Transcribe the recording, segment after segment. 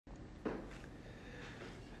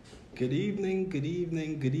Good evening, good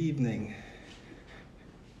evening, good evening,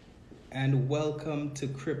 and welcome to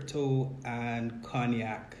Crypto and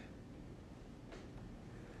Cognac.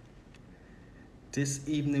 This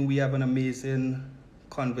evening we have an amazing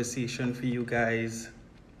conversation for you guys.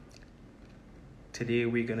 Today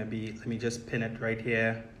we're going to be, let me just pin it right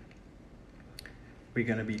here. We're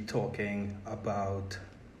going to be talking about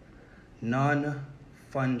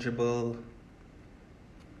non-fungible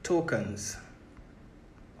tokens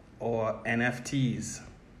or NFTs.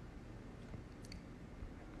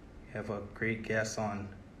 We have a great guest on.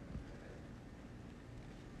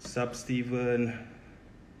 Sup, Steven?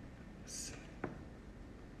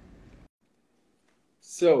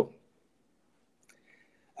 So,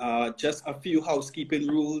 just a few housekeeping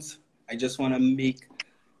rules. I just want to make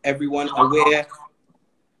everyone aware.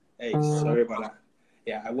 Hey, sorry about that.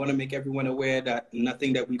 Yeah, I want to make everyone aware that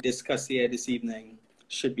nothing that we discuss here this evening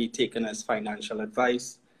should be taken as financial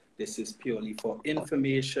advice. This is purely for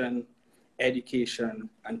information, education,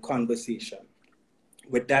 and conversation.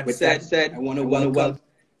 With that said, I want to welcome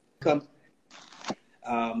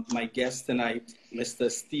my guest tonight,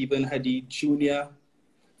 Mr. Stephen Hadeed Jr.,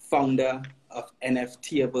 founder of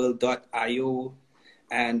NFTable.io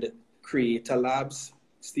and Creator Labs.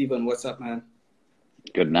 Stephen, what's up, man?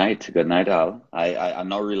 Good night, Al. I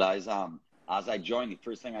now realize as I joined, the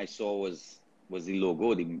first thing I saw was the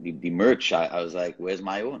logo, the merch. I was like, where's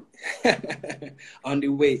my own? On the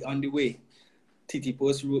way. TT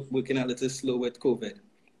Post working a little slow with COVID.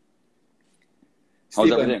 How's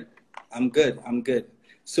Stephen, everything? I'm good.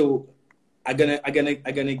 So I'm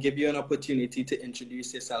gonna give you an opportunity to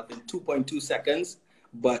introduce yourself in 2.2 seconds.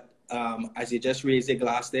 But as you just raised your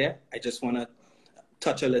glass there, I just want to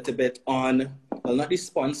touch a little bit on, well, not the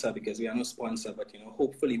sponsor, because we are no sponsor, but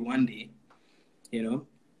hopefully one day,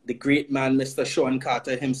 the great man, Mr. Sean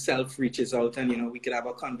Carter himself, reaches out and we could have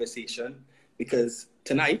a conversation, because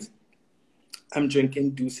tonight I'm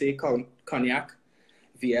drinking Douce Cognac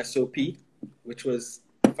VSOP, which was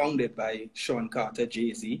founded by Sean Carter,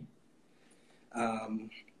 Jay-Z.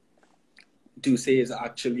 Douce is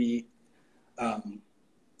actually a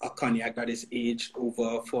cognac that is aged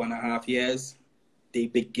over 4.5 years. They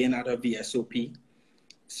begin at a VSOP.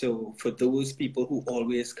 So for those people who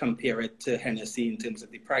always compare it to Hennessy in terms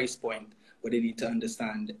of the price point, what they need to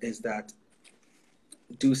understand is that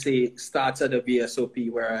Douce starts at a VSOP,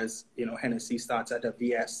 whereas Hennessy starts at a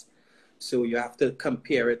VS. So you have to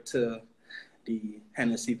compare it to the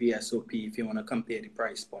Hennessy VSOP if you want to compare the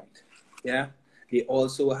price point. Yeah. They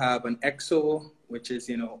also have an XO, which is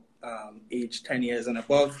aged 10 years and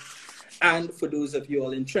above. And for those of you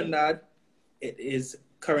all in Trinidad, it is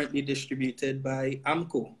currently distributed by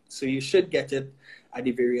Amco. So you should get it at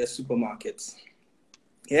the various supermarkets.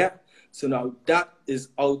 Yeah. So now that is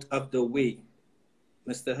out of the way.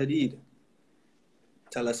 Mr. Hadeed,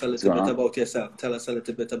 tell us a little bit about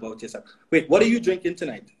yourself. Wait, what are you drinking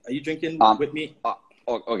tonight? Are you drinking with me?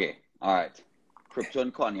 Okay. All right. Crypto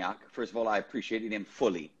and Cognac. First of all, I appreciate it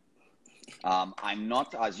fully. I'm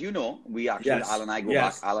not, as you know, we actually, Yes. Al and I go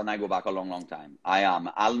Yes. back. Al and I go back a long time.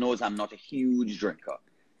 Al knows I'm not a huge drinker.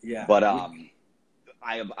 Yeah. But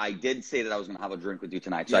I did say that I was going to have a drink with you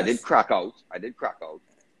tonight. So Yes. I did crack out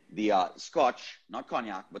the Scotch, not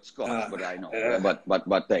cognac, but Scotch. But I know,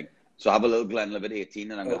 but thing. So I have a little Glenlivet 18,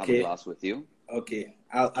 and I'm going to have a glass with you. Okay,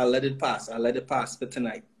 I'll let it pass. I'll let it pass for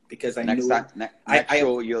tonight, because I next know next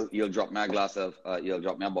show you'll drop me a glass of you'll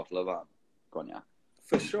drop me a bottle of cognac.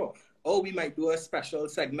 For sure. Or we might do a special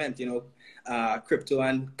segment, crypto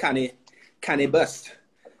and can bust.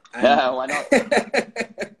 Yeah, why not?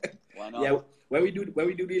 Why not? Yeah, when we do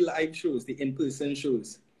the live shows, the in-person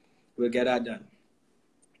shows, we'll get that done.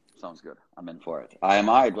 Sounds good. I'm in for it. I am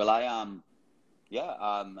all right. Well, I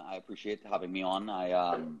appreciate having me on.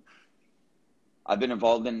 I've been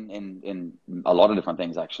involved in a lot of different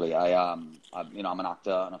things, actually. I'm an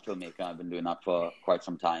actor and a filmmaker. I've been doing that for quite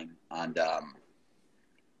some time, and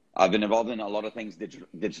I've been involved in a lot of things,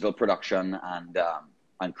 digital production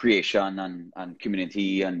and creation and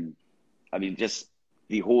community, and I mean just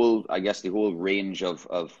the whole range of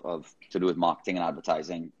to do with marketing and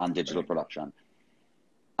advertising and digital production.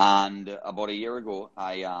 And about a year ago,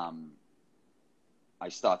 I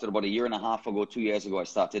started about a year and a half ago, 2 years ago. I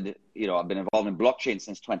started, I've been involved in blockchain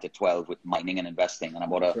since 2012 with mining and investing. And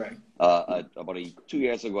about 2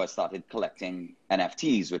 years ago, I started collecting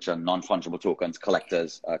NFTs, which are non-fungible tokens,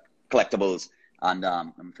 collectibles, and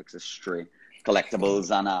let me fix this straight, collectibles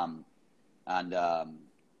and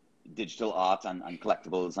digital art and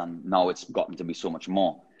collectibles. And now it's gotten to be so much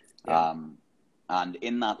more. Yeah. And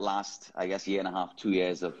in that last, I guess, year and a half, 2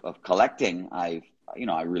 years of collecting, I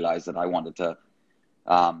realized that I wanted to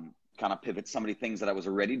kind of pivot some of the things that I was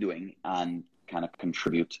already doing and kind of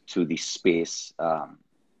contribute to the space a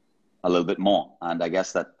little bit more. And I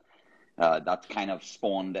guess that that kind of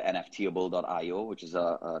spawned NFTable.io, which is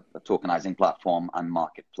a tokenizing platform and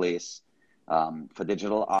marketplace for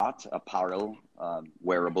digital art, apparel,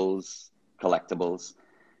 wearables, collectibles.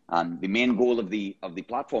 And the main goal of the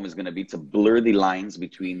platform is going to be to blur the lines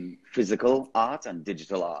between physical art and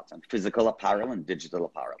digital art, and physical apparel and digital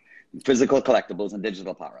apparel, and physical collectibles and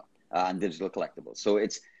digital apparel and digital collectibles. So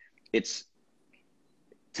it's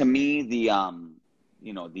to me, the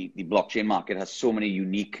blockchain market has so many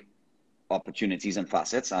unique opportunities and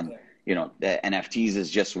facets, and the NFTs is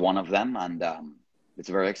just one of them, and it's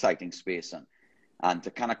a very exciting space. And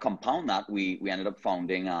to kind of compound that, we ended up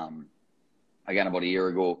founding again about a year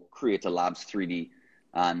ago, Creator Labs 3D,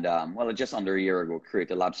 and just under a year ago,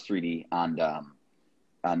 Creator Labs 3D,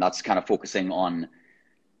 and that's kind of focusing on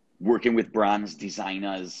working with brands,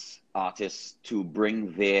 designers, artists to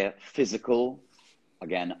bring their physical,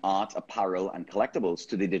 again, art, apparel, and collectibles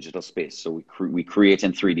to the digital space. So we create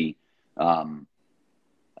in 3D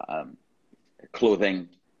clothing,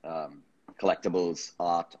 collectibles,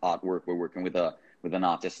 artwork. We're working with an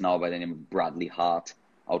artist now by the name of Bradley Hart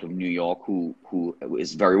out of New York, who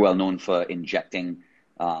is very well known for injecting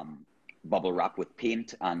bubble wrap with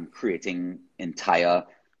paint and creating entire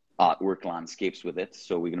artwork landscapes with it.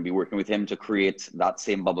 So we're going to be working with him to create that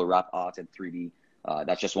same bubble wrap art in 3D.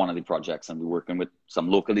 That's just one of the projects, and we're working with some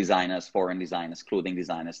local designers, foreign designers, clothing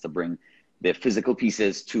designers to bring their physical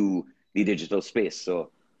pieces to the digital space.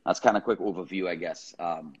 So that's kind of quick overview, I guess,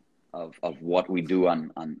 of what we do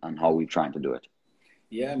and how we're trying to do it.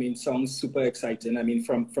 Yeah, I mean, sounds super exciting. I mean,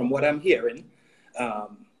 from what I'm hearing,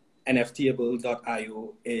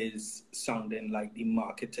 NFTable.io is sounding like the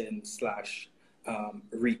marketing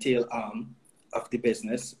 / retail arm of the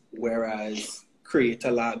business, whereas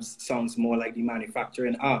Creator Labs sounds more like the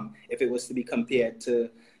manufacturing arm, if it was to be compared to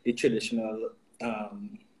the traditional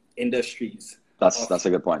industries. That's a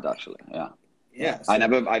good point, actually. Yeah. Yeah. So,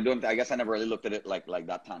 I guess I never really looked at it like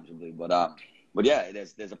that tangibly, but yeah,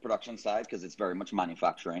 there's a production side because it's very much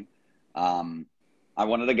manufacturing. I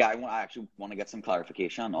actually want to get some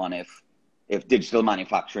clarification on if digital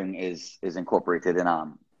manufacturing is incorporated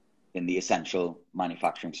in the essential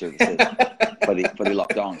manufacturing services for the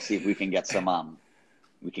lockdown. See if we can get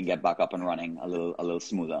we can get back up and running a little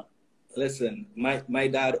smoother. Listen, my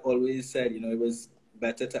dad always said, it was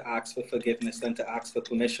better to ask for forgiveness than to ask for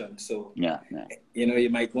permission. So, yeah. You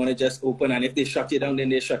might want to just open, and if they shut you down, then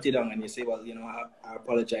they shut you down, and you say, well, I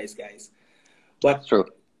apologize, guys. But true.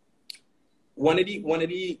 One of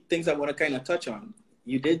the things I want to kind of touch on,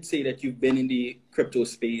 you did say that you've been in the crypto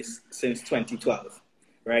space since 2012,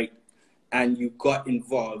 right? And you got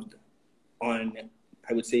involved on,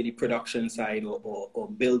 I would say, the production side or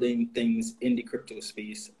building things in the crypto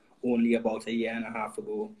space only about a year and a half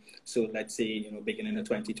ago. So let's say, beginning of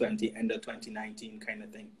 2020, end of 2019 kind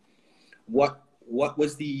of thing. What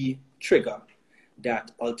was the trigger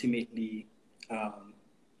that ultimately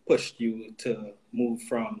pushed you to move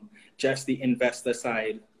from just the investor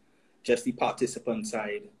side, just the participant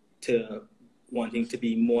side, to wanting to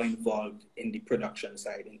be more involved in the production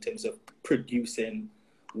side in terms of producing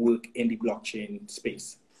work in the blockchain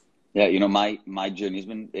space? Yeah, my journey has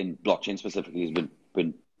been in blockchain specifically has been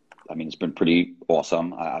it's been pretty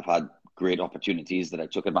awesome. I've had great opportunities that I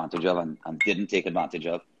took advantage of and didn't take advantage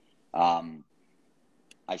of.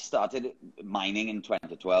 I started mining in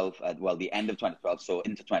 2012, the end of 2012, so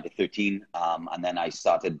into 2013, and then I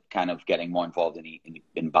started kind of getting more involved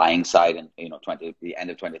in buying side, and the end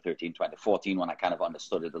of 2013, 2014, when I kind of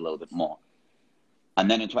understood it a little bit more. And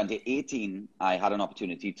then in 2018, I had an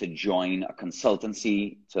opportunity to join a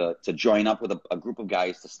consultancy, to join up with a group of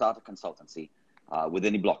guys to start a consultancy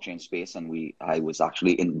within the blockchain space. And I was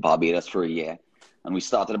actually in Barbados for a year, and we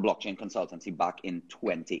started a blockchain consultancy back in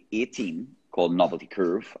 2018 called Novelty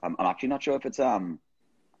Curve. I'm actually not sure if it's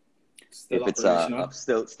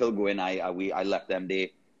still going. I left them.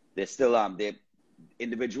 They're still they're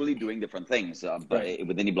individually doing different things, but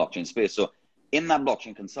within the blockchain space. So in that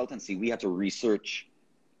blockchain consultancy, we had to research,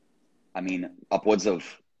 upwards of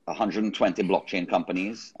 120 blockchain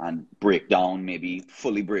companies and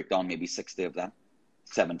fully break down maybe 60 of them,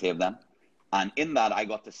 70 of them. And in that, I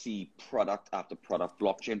got to see product after product,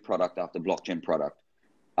 blockchain product after blockchain product,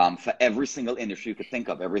 for every single industry you could think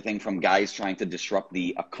of, everything from guys trying to disrupt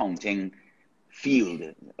the accounting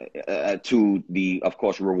field to the, of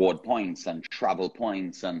course, reward points and travel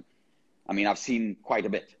points. And I've seen quite a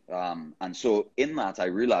bit. And so in that, I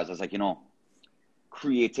realized, I was like,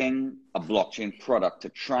 creating a blockchain product to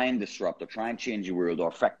try and disrupt or try and change the world or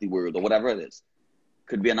affect the world or whatever it is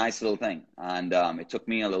could be a nice little thing. And it took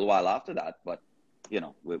me a little while after that, but you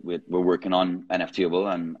know, we're working on NFTable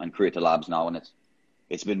and Creator Labs now, and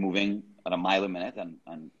it's been moving at a mile a minute,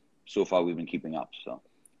 and so far we've been keeping up. So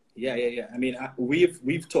yeah. I mean,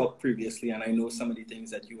 we've talked previously, and I know some of the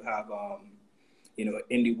things that you have, you know,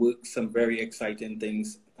 in the work, some very exciting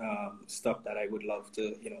things, stuff that I would love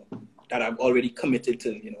to, you know, that I've already committed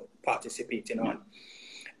to, you know, participating on.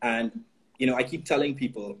 And, you know, I keep telling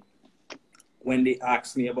people when they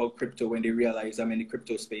ask me about crypto, when they realize I'm in the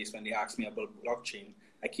crypto space, when they ask me about blockchain,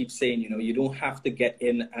 I keep saying, you know, you don't have to get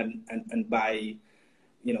in and buy,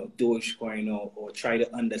 you know, Dogecoin or try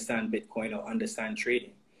to understand Bitcoin or understand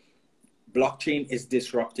trading. Blockchain is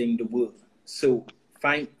disrupting the world. So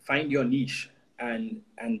find your niche and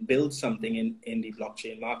build something in the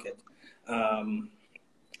blockchain market.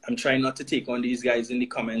 I'm trying not to take on these guys in the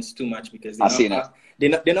comments too much because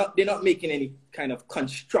they're not making any kind of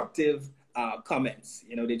constructive comments.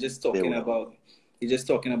 You know, they're just talking about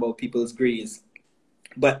people's grays.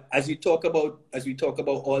 But as we talk about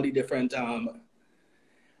all the different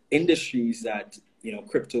industries that, you know,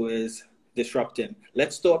 crypto is disrupting,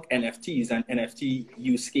 let's talk NFTs and NFT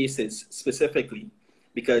use cases specifically,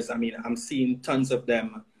 because I mean I'm seeing tons of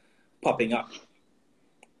them popping up.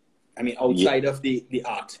 I mean, outside of the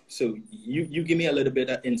art. So you give me a little bit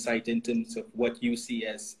of insight in terms of what you see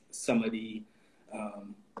as some of the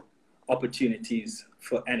opportunities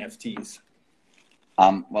for NFTs.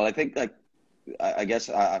 Well, I think, like, I guess,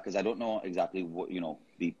 because I don't know exactly what, you know,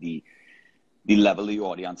 the level of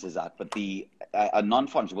your audience is at, but a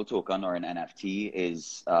non-fungible token, or an NFT,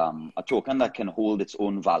 is a token that can hold its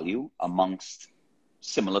own value amongst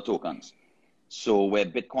similar tokens. So where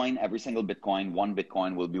Bitcoin, every single Bitcoin, one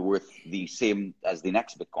Bitcoin will be worth the same as the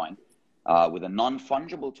next Bitcoin, with a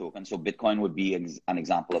non-fungible token. So Bitcoin would be an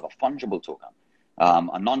example of a fungible token.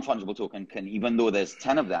 A non-fungible token can, even though there's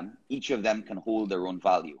 10 of them, each of them can hold their own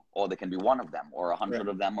value, or there can be one of them, or 100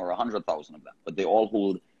 of them, or 100,000 of them, but they all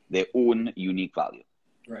hold their own unique value.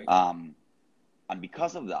 Right. And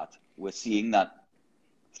because of that, we're seeing that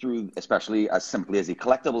through, especially as simply as the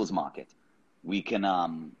collectibles market, we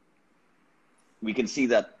can see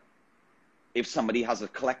that if somebody has a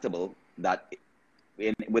collectible that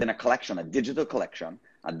within a collection, a digital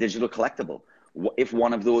collectible, if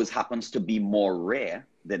one of those happens to be more rare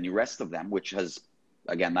than the rest of them, which has,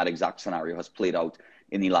 again, that exact scenario has played out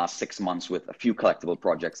in the last 6 months with a few collectible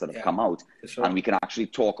projects that have come out. Sure. And we can actually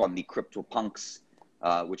talk on the CryptoPunks,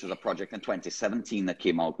 which was a project in 2017 that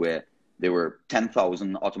came out where there were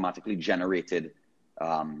 10,000 automatically generated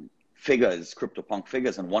figures, CryptoPunk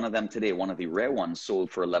figures, and one of them today, one of the rare ones, sold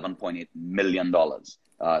for $11.8 million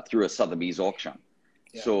through a Sotheby's auction.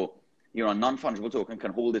 Yeah. So, you know, a non-fungible token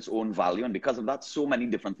can hold its own value, and because of that, so many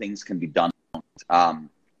different things can be done.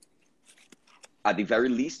 At the very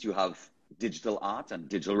least, you have digital art and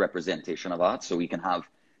digital representation of art, so we can have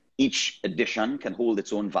each edition can hold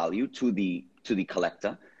its own value to the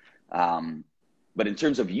collector. But in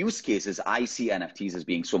terms of use cases, I see NFTs as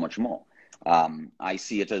being so much more. I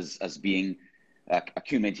see it as being a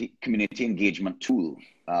community engagement tool.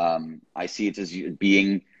 I see it as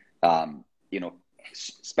being, you know,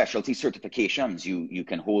 specialty certifications. You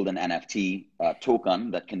can hold an NFT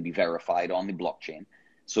token that can be verified on the blockchain.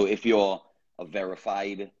 So if you're a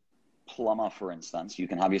verified plumber, for instance, you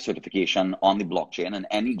can have your certification on the blockchain, and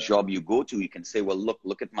any job you go to, you can say, well,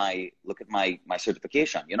 look at my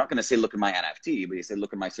certification. You're not going to say, look at my NFT, but you say,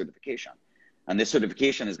 look at my certification. And this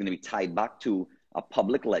certification is going to be tied back to a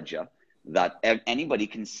public ledger that anybody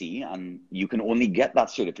can see, and you can only get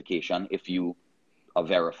that certification if you are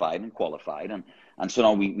verified and qualified. And so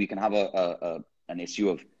now we can have an issue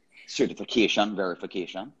of certification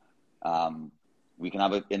verification. We can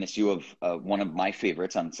have an issue of one of my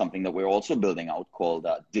favorites, and something that we're also building out, called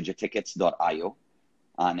digitickets.io.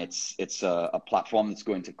 And it's a platform that's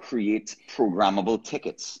going to create programmable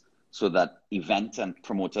tickets so that event and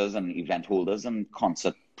promoters and event holders and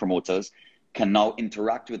concert promoters can now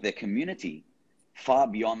interact with their community far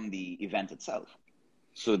beyond the event itself.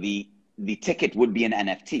 So the ticket would be an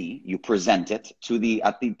NFT. You present it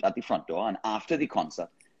at the front door, and after the concert,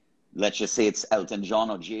 let's just say it's Elton John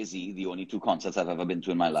or Jay-Z, the only two concerts I've ever been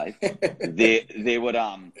to in my life, they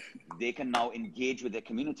can now engage with their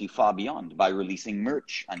community far beyond by releasing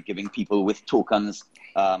merch and giving people with tokens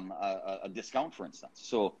a discount, for instance.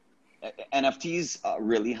 So NFTs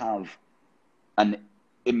really have an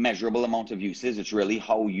immeasurable amount of uses. It's really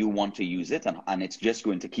how you want to use it, and it's just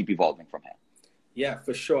going to keep evolving from here. Yeah,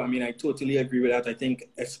 for sure. I mean, I totally agree with that. I think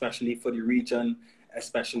especially for the region,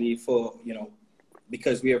 especially for, you know,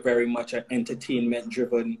 because we are very much an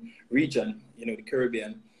entertainment-driven region, you know, the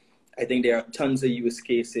Caribbean, I think there are tons of use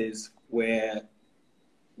cases where,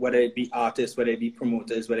 whether it be artists, whether it be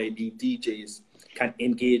promoters, whether it be DJs, can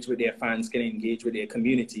engage with their fans, can engage with their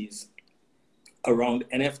communities around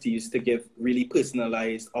NFTs to give really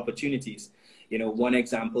personalized opportunities. You know, one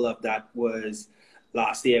example of that was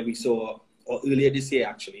last year we saw, or earlier this year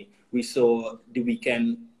actually, we saw The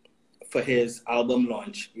Weeknd for his album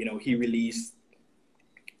launch. You know, he released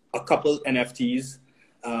a couple NFTs.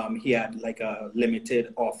 He had like a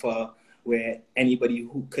limited offer where anybody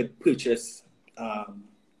who could purchase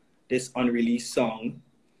this unreleased song,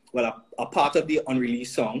 well, a part of the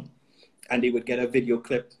unreleased song, and they would get a video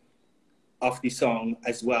clip of the song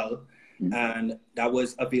as well. And that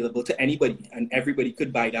was available to anybody, and everybody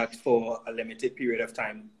could buy that for a limited period of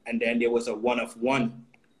time. And then there was a one-of-one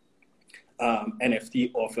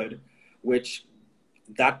NFT offered, which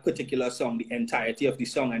that particular song, the entirety of the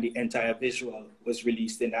song and the entire visual was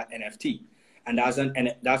released in that NFT. And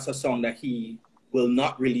that's a song that he will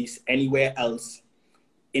not release anywhere else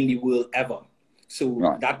in the world ever.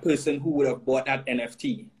 So that person who would have bought that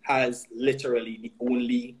NFT has literally the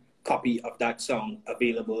only copy of that song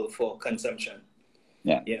available for consumption.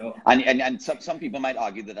 Yeah, you know, and some people might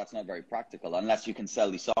argue that that's not very practical unless you can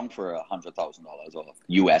sell the song for $100,000 or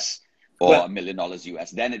US or $1 million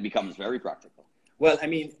US. Then it becomes very practical. Well, I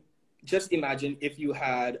mean, just imagine if you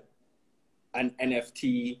had an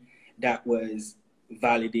NFT that was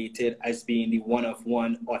validated as being the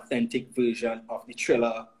one-of-one authentic version of the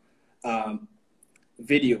Thriller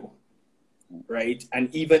video, right?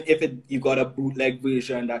 And even if you got a bootleg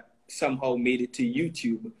version that somehow made it to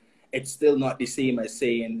YouTube, it's still not the same as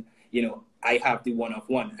saying, you know, I have the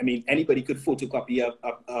one-of-one. I mean, anybody could photocopy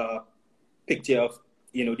a picture of,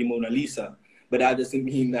 you know, the Mona Lisa, but that doesn't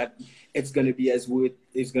mean that it's going to be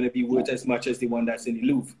worth as much as the one that's in the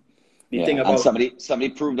Louvre. The thing about, and somebody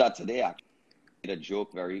proved that today. Actually, made a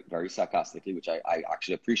joke very, very sarcastically, which I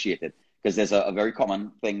actually appreciated, because there's a very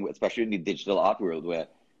common thing, especially in the digital art world, where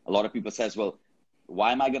a lot of people says, well,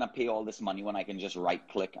 why am I going to pay all this money when I can just right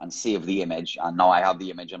click and save the image, and now I have the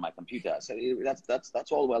image on my computer? So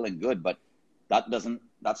that's all well and good, but that's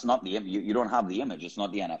not the image. You don't have the image. It's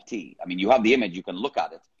not the NFT. I mean, you have the image, you can look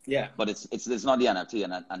at it. Yeah. But it's not the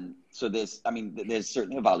NFT, and so there's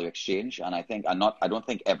certainly a value exchange, and I don't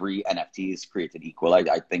think every NFT is created equal.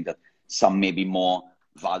 I think that some may be more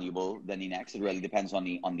valuable than the next. It really depends on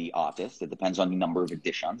the artist. It depends on the number of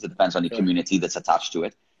editions. It depends on the community that's attached to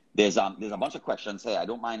it. There's a bunch of questions here. I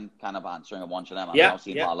don't mind kind of answering a bunch of them. I've now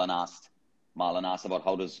seen Marlon asked about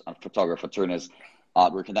how does a photographer turn his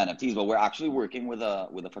artwork into NFTs. But we're actually working with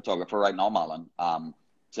a photographer right now, Marlon,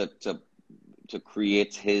 to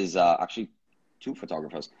create his actually two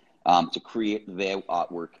photographers to create their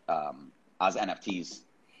artwork as NFTs.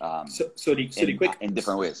 In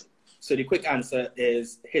different ways. So the quick answer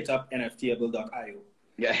is hit up nftable.io.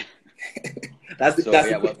 Yeah.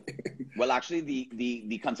 Well, actually,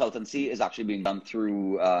 the consultancy is actually being done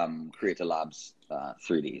through Creator Labs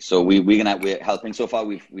 3D. So we're helping so far.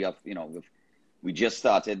 We just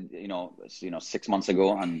started 6 months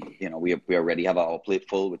ago, and we already have our plate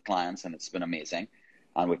full with clients, and it's been amazing.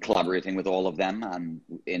 And we're collaborating with all of them, and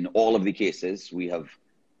in all of the cases, we have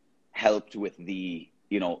helped with the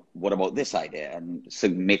what about this idea, and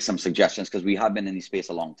make some suggestions, because we have been in the space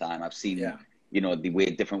a long time. I've seen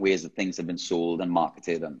different ways that things have been sold and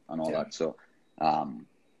marketed and all that. So I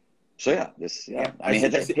mean,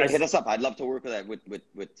 hit us up. I'd love to work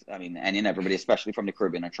with I mean, any and everybody, especially from the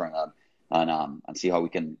Caribbean and Trinidad, and see how we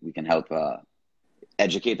can help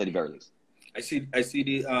educate at the very least. I see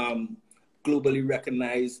the globally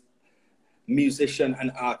recognized musician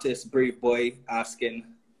and artist Brave Boy asking,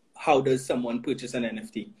 how does someone purchase an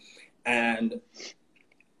NFT? And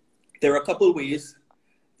there are a couple ways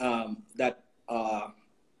that are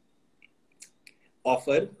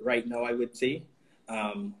offered right now, I would say,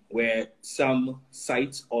 where some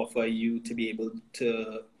sites offer you to be able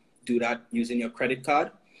to do that using your credit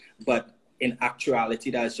card, but in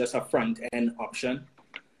actuality, that's just a front-end option.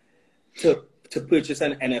 To purchase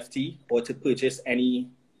an NFT or to purchase any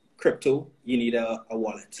crypto, you need a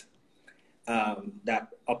wallet that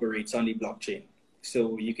operates on the blockchain.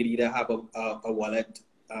 So you could either have a wallet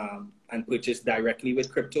and purchase directly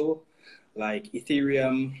with crypto, like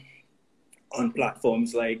Ethereum, on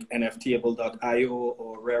platforms like nftable.io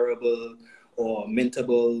or Rarible or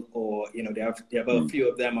Mintable, or they have a few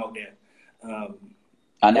of them out there.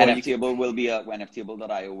 And nftable.io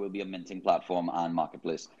will be a minting platform and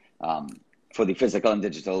marketplace for the physical and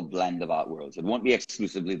digital blend of art worlds. It won't be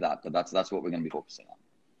exclusively that, but that's what we're going to be focusing on.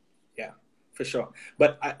 Yeah, for sure.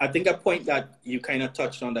 But I think a point that you kind of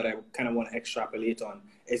touched on that I kind of want to extrapolate on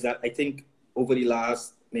is that I think over the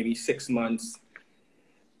last maybe 6 months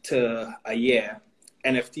to a year,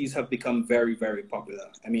 NFTs have become very, very popular.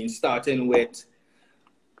 I mean, starting with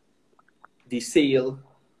the sale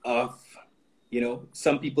of,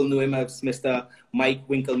 some people know him as Mr. Mike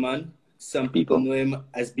Winkelmann. Some people know him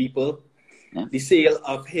as Beeple. Yeah. The sale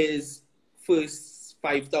of his first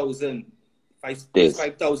 5,000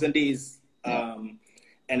 days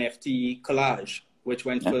NFT collage, which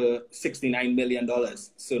went for $69 million.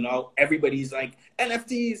 So now everybody's like,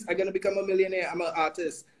 NFTs are going to become a millionaire. I'm an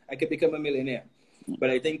artist. I could become a millionaire. But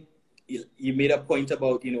I think you made a point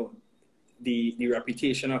about, the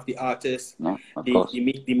reputation of the artist,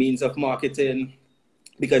 the means of marketing,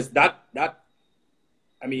 because that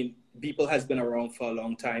I mean, Beeple has been around for a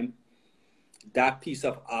long time. That piece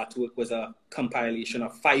of artwork was a compilation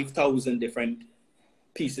of 5,000 different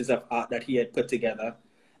pieces of art that he had put together,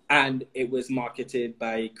 and it was marketed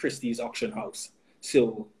by Christie's auction house.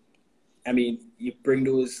 So, I mean, you bring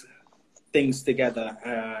those things together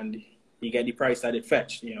and you get the price that it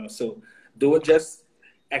fetched, So don't just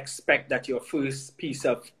expect that your first piece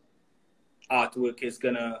of artwork is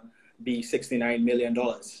gonna be $69 million.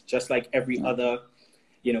 Just like every other,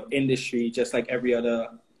 industry, just like every other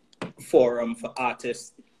forum for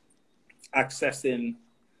artists accessing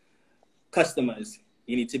customers,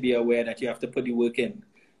 you need to be aware that you have to put the work in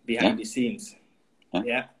behind the scenes.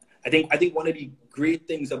 I think one of the great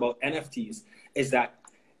things about NFTs is that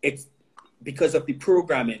it's because of the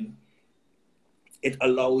programming, it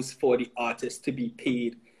allows for the artist to be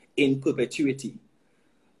paid in perpetuity,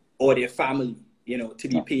 or their family, to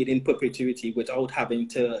be paid in perpetuity without having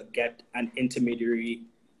to get an intermediary.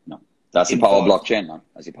 That's the power of blockchain, man.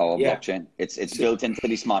 That's the power of blockchain. It's built into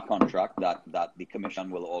the smart contract that the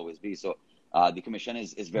commission will always be. So the commission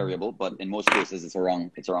is variable, but in most cases it's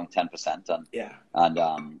around 10%.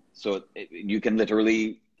 So you can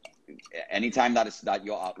literally, anytime that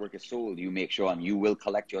your artwork is sold, you make sure and you will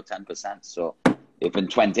collect your 10%. So if in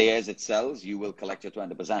 20 years it sells, you will collect your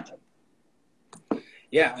 20%.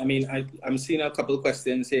 Yeah, I mean, I'm seeing a couple of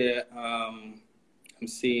questions here. I'm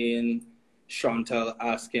seeing Chantal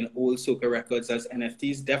asking old soca records as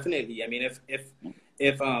NFTs. Definitely. I mean,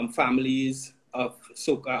 if families of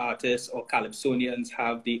soca artists or calypsonians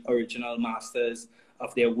have the original masters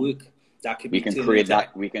of their work, that could be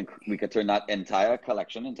we could turn that entire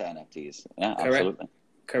collection into NFTs. Yeah, absolutely.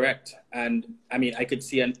 Correct. And I mean, I could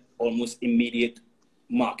see an almost immediate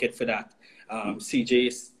market for that.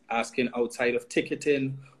 CJ's asking, outside of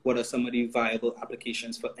ticketing, what are some of the viable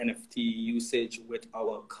applications for NFT usage with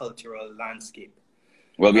our cultural landscape?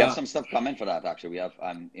 Well, we have some stuff coming for that, actually. We have,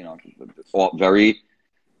 very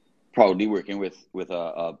proudly working with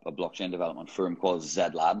a blockchain development firm called Z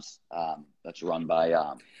Labs, that's run by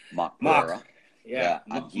Mark Pereira.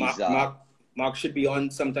 Mark should be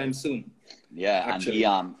on sometime soon. Yeah, actually.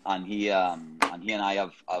 and he and I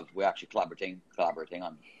we're actually collaborating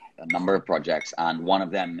on a number of projects, and one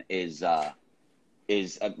of them is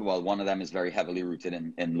very heavily rooted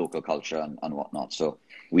in local culture and whatnot. So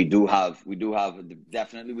we do have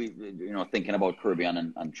definitely thinking about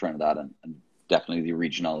Caribbean and Trinidad and definitely the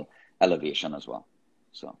regional elevation as well.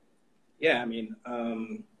 So yeah, I mean,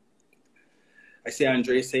 I see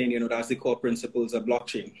Andre saying, that's the core principles of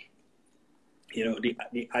blockchain.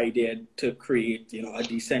 The idea to create, a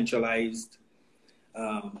decentralized,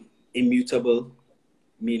 immutable,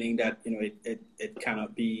 meaning that, it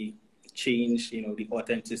cannot be changed, the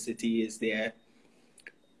authenticity is there,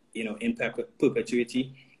 in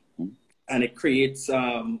perpetuity. And it creates,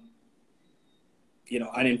 an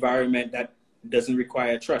environment that doesn't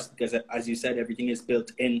require trust, because as you said, everything is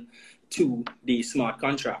built into the smart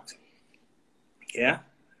contract. Yeah.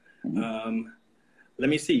 Let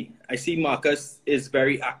me see. I see Marcus is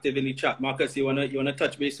very active in the chat. Marcus, you wanna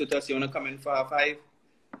touch base with us? You wanna come in for our 5?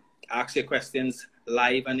 Ask your questions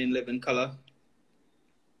live and in living color.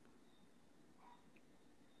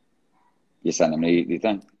 You send them the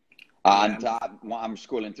thing. And I'm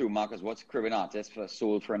scrolling through, Marcus, what's Caribbean artist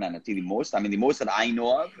sold for an NFT the most? I mean, the most that I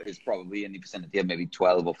know of is probably in the vicinity of maybe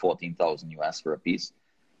 12 or 14,000 US for a piece.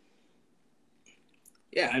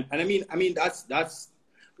 Yeah, and I mean that's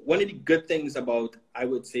one of the good things about, I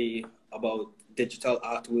would say, about digital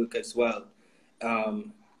artwork as well,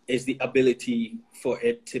 is the ability for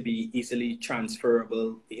it to be easily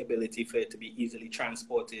transferable, the ability for it to be easily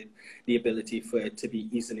transported, the ability for it to be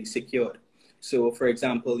easily secured. So, for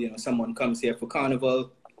example, someone comes here for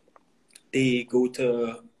Carnival, they go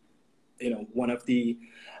to, one of the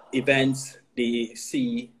events, they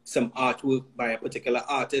see some artwork by a particular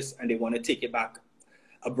artist and they want to take it back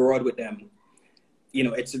abroad with them.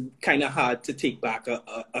 It's kind of hard to take back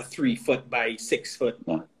a 3 foot by 6 foot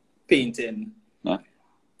painting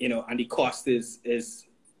and the cost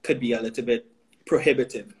could be a little bit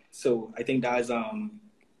prohibitive. So I think that is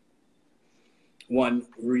one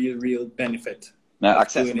real benefit. Now,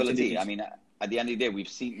 accessibility. I mean, at the end of the day, we've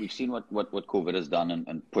seen what COVID has done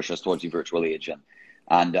and pushed us towards the virtual age,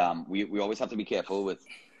 and we always have to be careful with,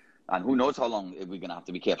 and who knows how long we're going to have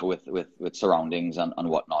to be careful with surroundings and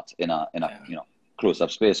whatnot in a close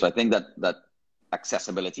up space. So I think that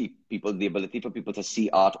accessibility, the ability for people to see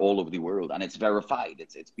art all over the world, and it's verified.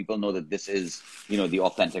 It's people know that this is the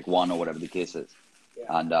authentic one, or whatever the case is.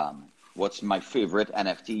 Yeah. And what's my favorite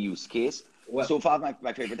NFT use case? Well, so far,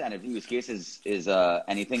 my favorite NFT use case is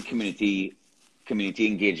anything community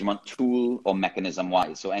engagement tool or mechanism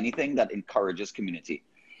wise. So anything that encourages community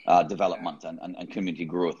development and community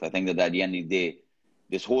growth. I think that at the end of the day,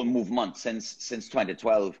 this whole movement since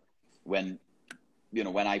 2012, when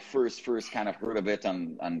I first kind of heard of it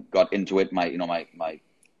and got into it, my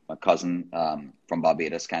cousin from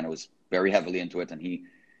Barbados kind of was very heavily into it, and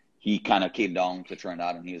he kind of came down to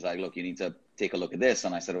Trinidad, and he was like, look, you need to take a look at this.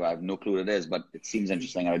 And I said, well, I have no clue what it is, but it seems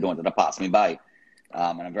interesting, and I don't want it to pass me by.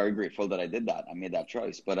 And I'm very grateful that I did that. I made that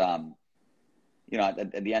choice. But at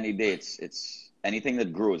the end of the day, it's anything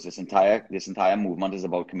that grows. This entire movement is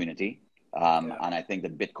about community. And I think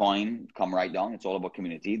that Bitcoin come right down. It's all about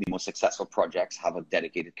community. The most successful projects have a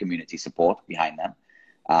dedicated community support behind them.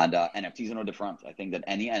 And NFTs are no different. I think that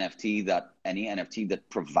any NFT that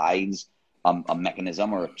provides a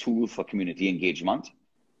mechanism or a tool for community engagement,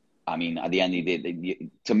 I mean, at the end of the day,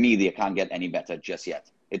 to me, they can't get any better just yet.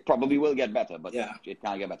 It probably will get better, but it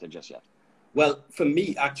can't get better just yet. Well, for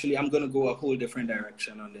me, actually, I'm going to go a whole different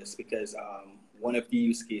direction on this, because one of the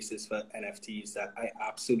use cases for NFTs that I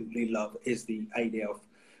absolutely love is the idea of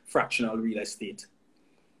fractional real estate,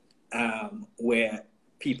 where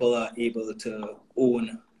people are able to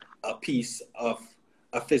own a piece of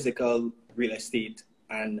a physical real estate,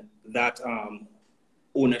 and that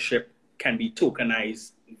ownership can be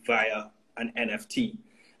tokenized via an NFT.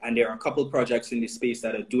 And there are a couple projects in this space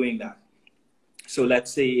that are doing that. So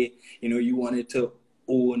let's say, you wanted to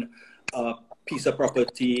own a piece of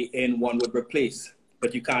property in One Woodbrook Place,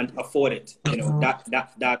 but you can't afford it.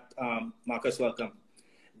 Marcus, welcome.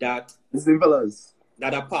 That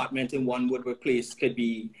apartment in One Woodbrook Place could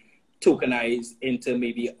be tokenized into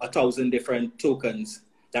maybe 1,000 different tokens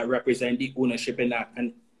that represent the ownership in that.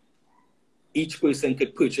 And each person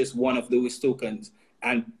could purchase one of those tokens.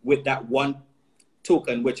 And with that one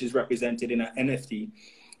token, which is represented in an NFT,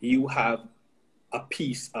 you have a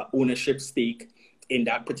piece, an ownership stake in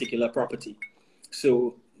that particular property.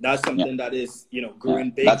 So that's something that is,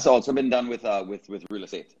 growing big. That's also been done with real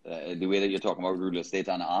estate. The way that you're talking about real estate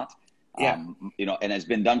and art, and it's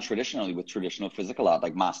been done traditionally with traditional physical art,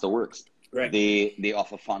 like Masterworks. Right. They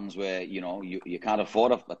offer funds where you can't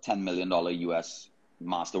afford a $10 million US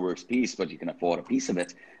Masterworks piece, but you can afford a piece of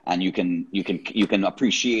it, and you can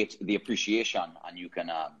appreciate the appreciation, and you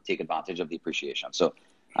can take advantage of the appreciation. So,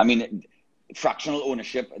 I mean, fractional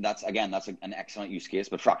ownership, that's an excellent use case,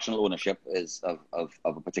 but fractional ownership is of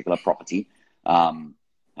a particular property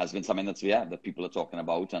has been something that people are talking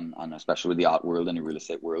about, and especially with the art world and the real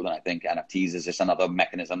estate world. And I think NFTs is just another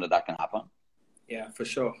mechanism that can happen. Yeah, for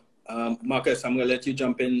sure. Marcus, I'm going to let you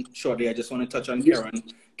jump in shortly. I just want to touch on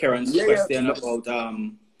Karen's question about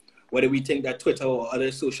whether we think that Twitter or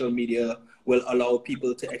other social media will allow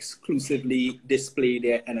people to exclusively display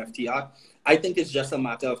their NFT art. I think it's just a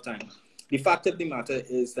matter of time. The fact of the matter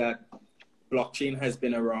is that blockchain has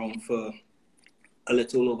been around for a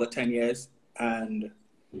little over 10 years, and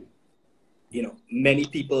many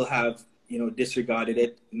people have disregarded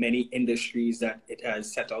it. Many industries that it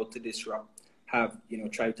has set out to disrupt have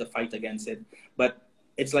tried to fight against it. But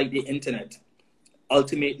it's like the internet.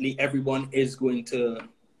 Ultimately, everyone is going to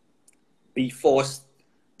be forced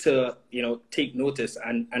to take notice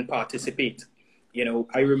and participate.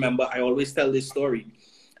 I remember, I always tell this story.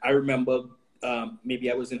 I remember maybe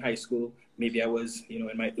I was in high school, maybe I was in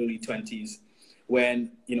my early 20s,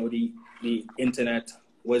 when the internet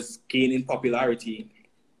was gaining popularity,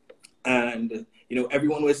 and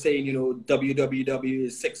everyone was saying www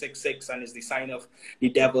is 666 and is the sign of the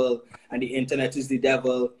devil, and the internet is the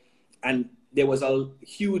devil. And there was a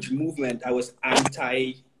huge movement that was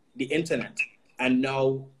anti the internet. And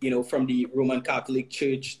now from the Roman Catholic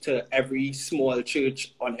Church to every small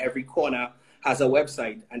church on every corner has a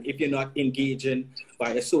website. And if you're not engaging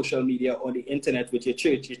via social media or the internet with your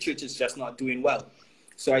church is just not doing well.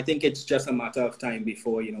 So I think it's just a matter of time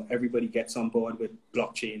before everybody gets on board with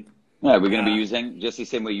blockchain Yeah, we're going to be using, just the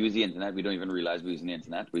same way we use the internet, we don't even realize we're using the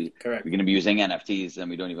internet. Correct. We're going to be using NFTs and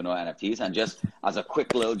we don't even know NFTs. And just as a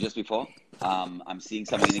quick little, just before, I'm seeing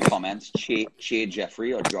somebody in the comments, Che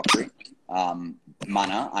Jeffrey or Joffrey,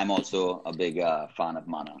 Mana. I'm also a big fan of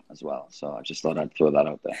Mana as well. So I just thought I'd throw that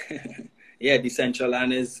out there. Yeah,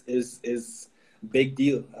 Decentraland is big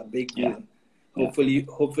deal, a big deal. Yeah.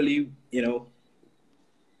 Hopefully, you know,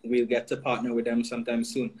 we'll get to partner with them sometime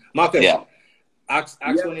soon. Marcus, ask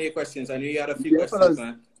one of your questions. I know you had a few questions,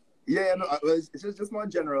 man. Yeah, no, it's just more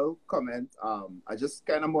general comment. I just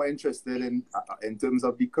kind of more interested in terms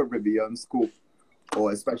of the Caribbean scope,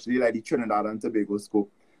 or especially like the Trinidad and Tobago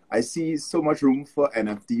scope. I see so much room for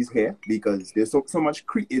NFTs here because there's so much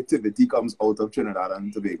creativity comes out of Trinidad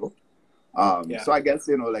and Tobago. So I guess,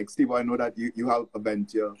 you know, like Steve, I know that you have a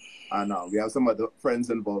venture and we have some other friends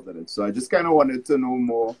involved in it. So I just kind of wanted to know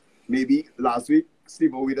more. Maybe last week,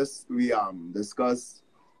 Steve, we discussed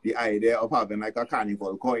the idea of having like a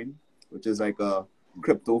carnival coin, which is like a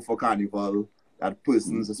crypto for carnival that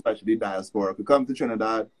persons, especially diaspora, could come to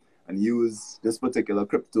Trinidad and use this particular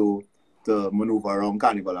crypto to maneuver around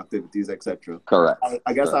carnival activities, etc. Correct.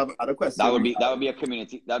 I guess I have a question. That would be a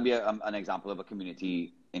community. That would be an example of a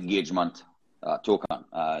community engagement token,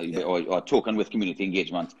 or token with community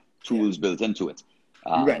engagement tools built into it.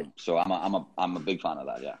 Right. So I'm a big fan of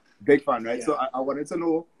that. Yeah. Big fan, right? Yeah. So I wanted to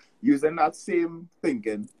know, using that same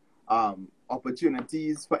thinking,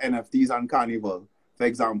 opportunities for NFTs and carnival. For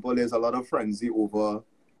example, there's a lot of frenzy over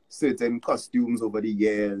certain costumes over the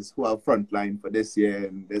years who are frontline for this year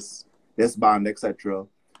and this band, etc.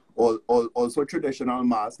 Also traditional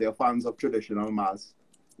masks. They're fans of traditional masks.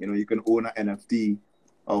 You know, you can own an NFT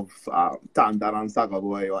of Tantan and Saga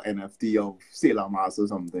Boy or NFT of Sailor Mask or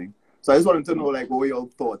something. So I just wanted to know, like, what were your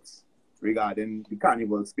thoughts regarding the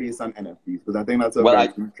carnival space and NFTs? Because I think that's very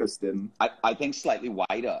interesting. I think slightly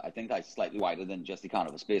wider. I think that's slightly wider than just the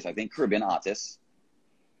carnival space. I think Caribbean artists.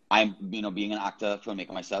 I'm, you know, being an actor,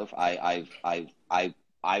 filmmaker myself, I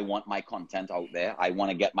want my content out there. I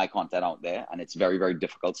want to get my content out there, and it's very, very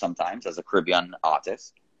difficult sometimes as a Caribbean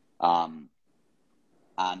artist. And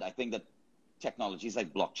I think that technologies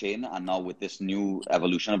like blockchain, and now with this new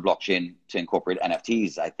evolution of blockchain to incorporate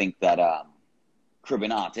NFTs, I think that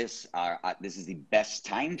Caribbean artists this is the best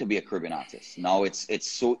time to be a Caribbean artist. Now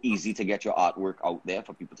it's so easy to get your artwork out there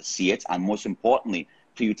for people to see it, and most importantly,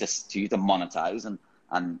 for you to monetize and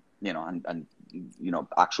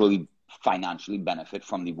actually financially benefit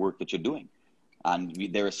from the work that you're doing. And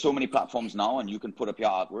there are so many platforms now, and you can put up your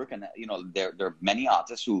artwork, and you know there are many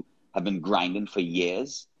artists who have been grinding for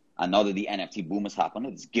years, and now that the NFT boom has happened,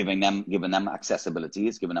 it's giving them accessibility,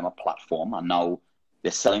 it's giving them a platform, and now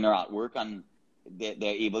they're selling their artwork, and they're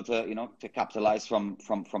able to, you know, to capitalize from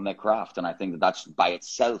their craft. And I think that's by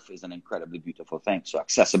itself is an incredibly beautiful thing. So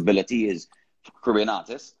accessibility is, for Caribbean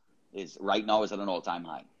artists, is right now is at an all-time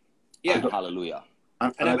high. Yeah. And hallelujah.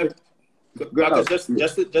 Just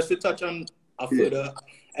to touch on a further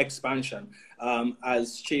expansion,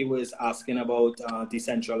 as Che was asking about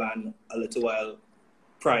Decentraland a little while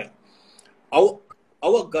prior, our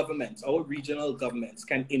governments, our regional governments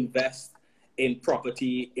can invest in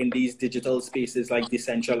property in these digital spaces like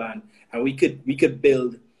Decentraland, and we could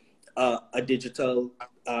build a digital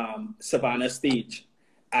Savannah stage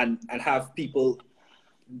and have people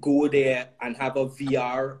go there and have a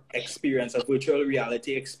VR experience, a virtual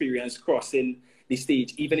reality experience crossing the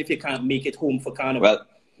stage, even if you can't make it home for Carnival. Well,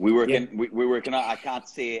 we're working on, I can't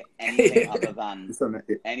say anything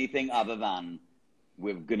other than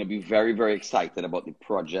we're going to be very, very excited about the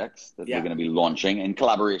projects that we're going to be launching in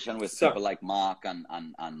collaboration with people like Mark and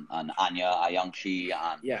Anya Ayangshi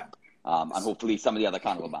and hopefully some of the other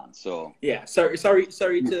Carnival bands. So sorry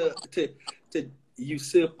to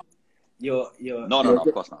usurp your no,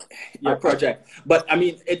 of course not. Your project. But I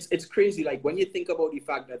mean, it's crazy. Like when you think about the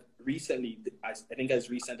fact that recently, I think as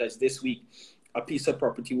recent as this week, a piece of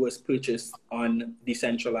property was purchased on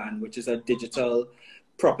Decentraland, which is a digital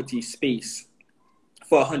property space,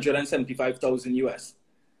 for 175,000 US.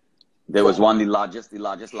 There was the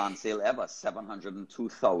largest land sale ever,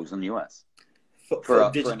 702,000 US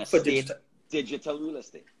for digital real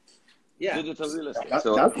estate. Yeah, digital real estate.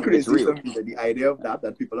 That's crazy to me. The idea of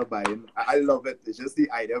that people are buying, I love it. It's just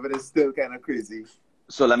the idea of it is still kind of crazy.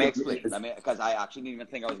 So let me explain. Because I actually didn't even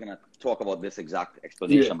think I was going to talk about this exact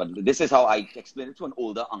explanation, but this is how I explained it to an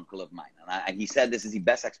older uncle of mine, and he said this is the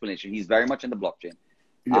best explanation. He's very much into blockchain,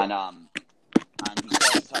 and he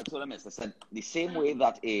said, so I told him this. I said the same way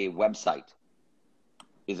that a website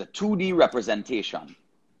is a 2D representation,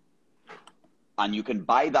 and you can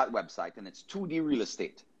buy that website, and it's 2D real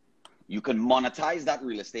estate. You can monetize that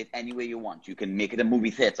real estate any way you want. You can make it a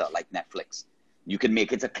movie theater like Netflix. You can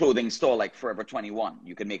make it a clothing store like Forever 21.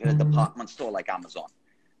 You can make it a department store like Amazon.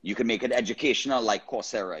 You can make it educational like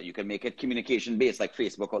Coursera. You can make it communication-based like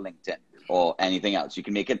Facebook or LinkedIn or anything else. You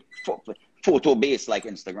can make it photo-based like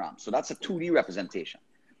Instagram. So that's a 2D representation.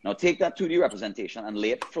 Now take that 2D representation and lay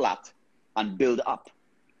it flat and build up.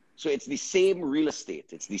 So it's the same real estate.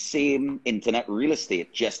 It's the same internet real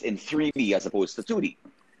estate, just in 3D as opposed to 2D.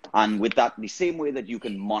 And with that, the same way that you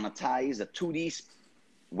can monetize a 2D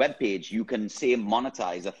web page, you can say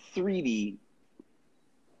monetize a 3D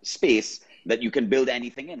space that you can build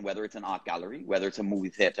anything in, whether it's an art gallery, whether it's a movie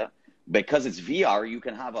theater. Because it's VR, you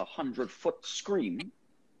can have 100-foot screen,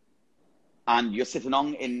 and you're sitting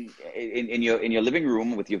on in your living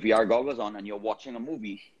room with your VR goggles on, and you're watching a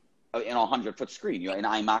movie in a 100-foot screen. You're in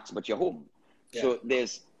IMAX, but you're home. Yeah. So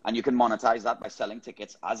and you can monetize that by selling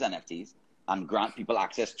tickets as NFTs and grant people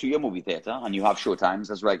access to your movie theater, and you have showtimes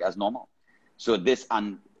as normal. So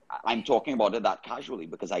and I'm talking about it that casually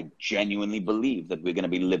because I genuinely believe that we're going to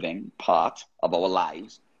be living part of our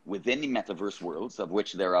lives within the metaverse worlds, of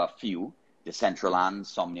which there are a few: Decentraland,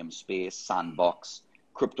 Somnium Space, Sandbox,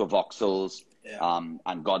 Crypto Voxels,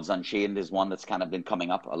 and Gods Unchained is one that's kind of been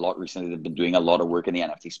coming up a lot recently. They've been doing a lot of work in the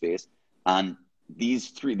NFT space. And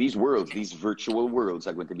these worlds, these virtual worlds,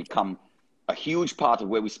 are going to become a huge part of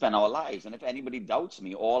where we spend our lives. And if anybody doubts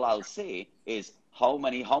me, all I'll say is, how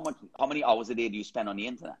many hours a day do you spend on the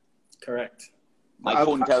internet? Correct. My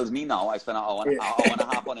phone tells me now I spend an hour and a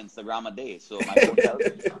half on Instagram a day. So my phone tells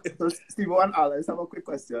me. So Steve and Alex, I have a quick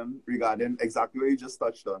question regarding exactly what you just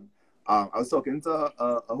touched on. I was talking to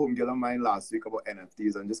a homegirl of mine last week about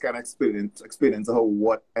NFTs and just kind of explaining to her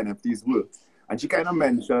what NFTs were. And she kind of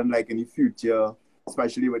mentioned, like, in the future,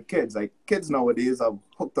 especially with kids, like kids nowadays are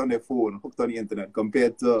hooked on their phone, hooked on the internet,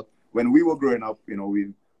 compared to when we were growing up, we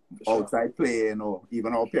outside playing, or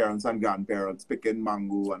even our parents and grandparents picking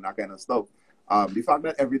mango and that kind of stuff. The fact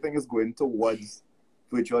that everything is going towards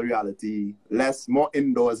virtual reality, more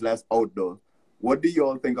indoors, less outdoors. What do you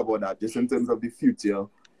all think about that, just in terms of the future,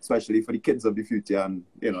 especially for the kids of the future and,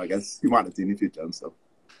 I guess, humanity in the future and stuff?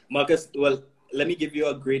 Marcus, well, let me give you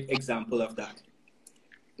a great example of that.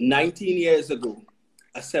 19 years ago,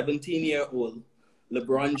 a 17-year-old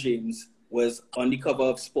LeBron James was on the cover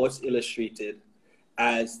of Sports Illustrated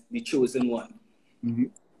as the chosen one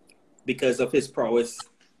because of his prowess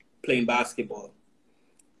playing basketball.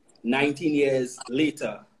 19 years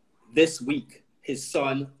later, this week, his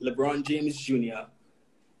son, LeBron James Jr.,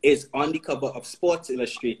 is on the cover of Sports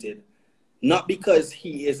Illustrated, not because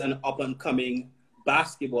he is an up-and-coming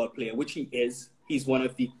basketball player, which he is. He's one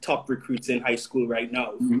of the top recruits in high school right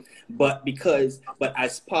now. But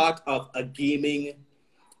as part of a gaming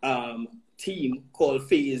team called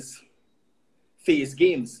Phase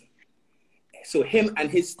Games. So him and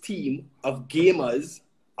his team of gamers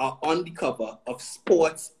are on the cover of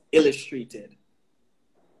Sports Illustrated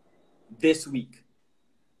this week.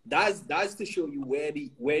 That's to show you where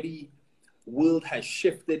the world has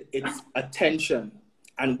shifted its attention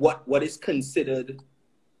and what is considered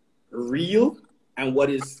real and what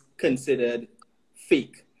is considered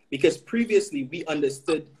fake. Because previously we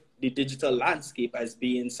understood the digital landscape as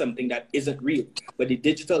being something that isn't real. But the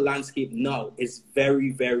digital landscape now is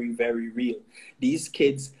very, very, very real. These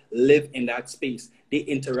kids live in that space. They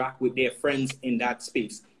interact with their friends in that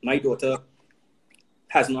space. My daughter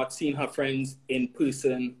has not seen her friends in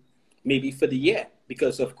person maybe for the year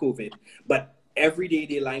because of COVID. But every day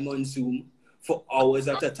they line on Zoom for hours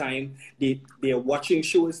at a time. They're watching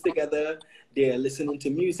shows together. They're listening to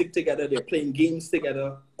music together. They're playing games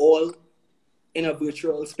together, all in a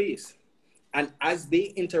virtual space. And as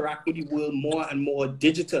they interact with the world more and more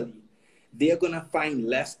digitally, they're going to find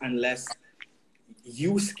less and less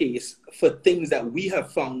use case for things that we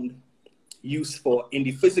have found use for in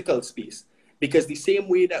the physical space. Because the same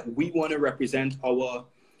way that we want to represent our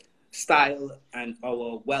style and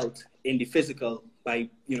our wealth in the physical by,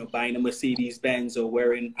 buying a Mercedes Benz or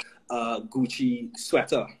wearing a Gucci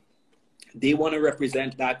sweater, they want to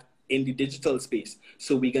represent that in the digital space.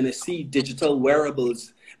 So we're going to see digital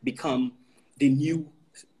wearables become the new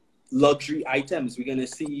luxury items. We're going to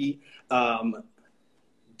see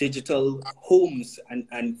digital homes and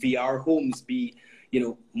VR homes be,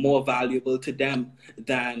 more valuable to them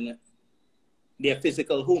than their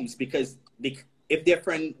physical homes, because if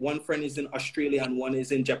one friend is in Australia and one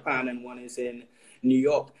is in Japan and one is in New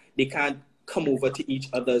York, they can't come over to each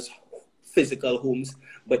other's physical homes,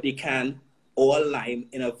 but they can all line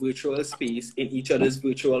in a virtual space in each other's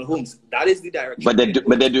virtual homes. That is the direction. But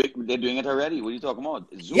they're doing it already. What are you talking about?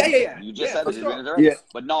 Zoom. Yeah. You just said they're doing it already. Yeah.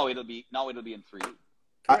 But now it'll be in 3D.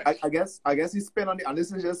 I guess you spend on the, and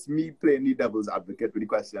this is just me playing the devil's advocate with the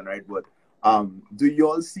question, right? But do you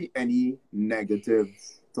all see any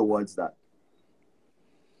negatives towards that?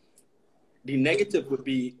 The negative would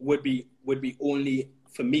be only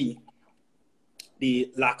for me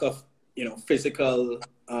the lack of physical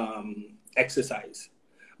exercise.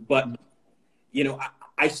 But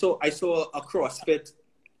I saw a CrossFit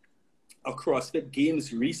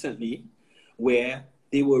games recently where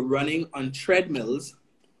they were running on treadmills,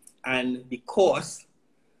 and the course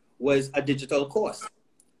was a digital course.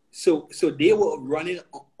 So they were running,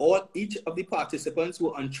 each of the participants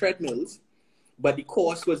were on treadmills, but the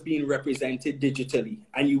course was being represented digitally,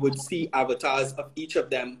 and you would see avatars of each of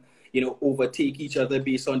them, overtake each other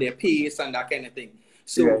based on their pace and that kind of thing.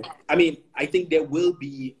 So, yeah. I think there will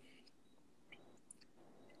be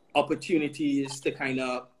opportunities to kind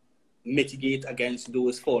of mitigate against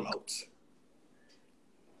those fallouts.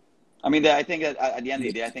 I think that at the end of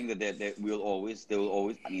the day, I think that there will always,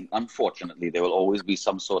 unfortunately, there will always be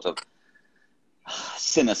some sort of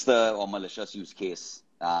sinister or malicious use case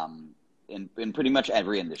in pretty much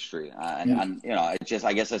every industry. And I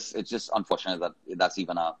guess it's just unfortunate that that's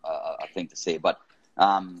even a thing to say. But,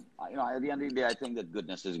 at the end of the day, I think that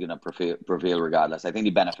goodness is going to prevail regardless. I think the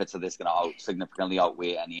benefits of this going to significantly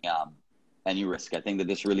outweigh any risk. I think that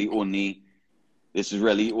this really only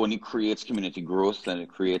creates community growth, and it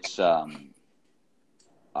creates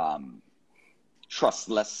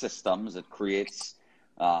trustless systems. It creates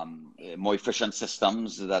more efficient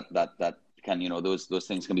systems that can, those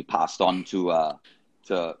things can be passed on to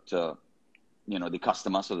the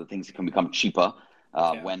customer, so that things can become cheaper.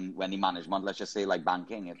 When the management, let's just say like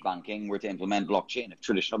banking, if banking were to implement blockchain, if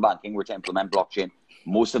traditional banking were to implement blockchain,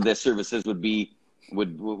 most of their services would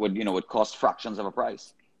cost fractions of a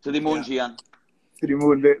price. To the moon, Gian. To the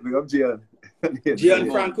moon, big up Gian. Gian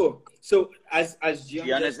Franco. So as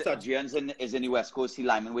Gian just touched, Gian is in the West Coast. He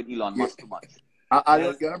lineman with Elon Musk too much.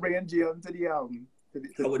 I'm gonna bring in Gian to the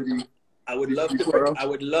I would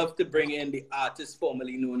love to bring in the artist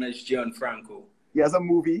formerly known as Gian Franco. He has a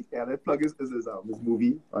movie. Yeah, let's plug his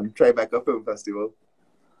movie on Tribeca Film Festival.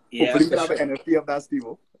 Yeah, hopefully you can have an NFT of that, Steve,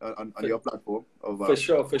 on your platform. For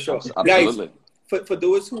sure. Absolutely. Guys, for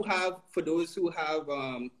those who have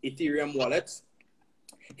Ethereum wallets,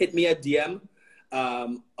 hit me a DM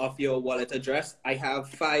of your wallet address. I have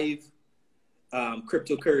 5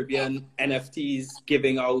 Crypto Caribbean NFTs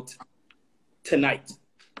giving out tonight.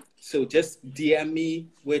 So just DM me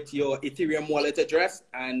with your Ethereum wallet address,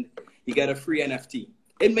 and you get a free NFT.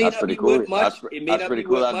 It may not be worth much. It may not be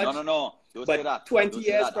worth much. No. But 20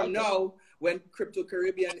 years from now, when Crypto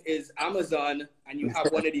Caribbean is Amazon and you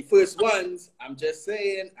have one of the first ones, I'm just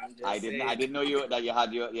saying. I didn't know that you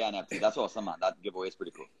had your NFT. That's awesome, man. That giveaway is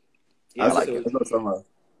pretty cool. Yeah, I like it. That's awesome.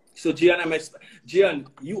 So Gian,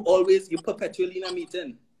 you perpetually in a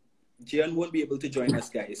meeting. Gian won't be able to join us,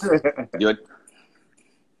 guys.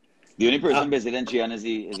 The only person visiting Gian is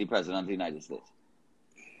the president of the United States.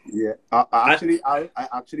 Yeah, I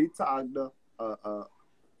actually tagged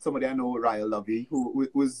somebody I know, Ryle Lovey,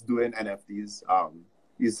 who's doing NFTs.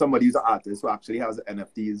 He's an artist who actually has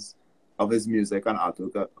NFTs of his music and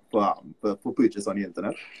artwork for purchase on the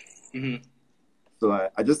internet. Mm-hmm. So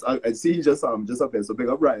I see he just up here. So big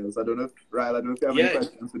up Ryle. So I don't know if you have any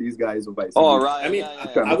questions for these guys or vice. Oh, Ryle.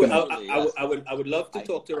 I would love to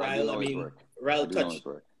talk to Ryle. Ryle,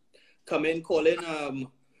 come in, call in,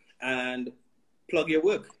 and plug your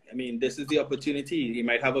work. This is the opportunity. You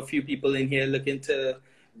might have a few people in here looking to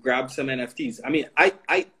grab some NFTs.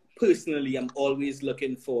 I personally am always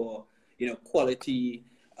looking for, quality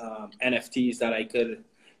NFTs that I could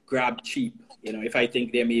grab cheap. If I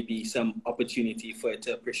think there may be some opportunity for it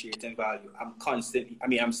to appreciate in value.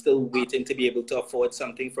 I'm still waiting to be able to afford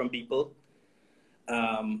something from people.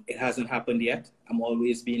 It hasn't happened yet. I'm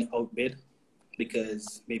always being outbid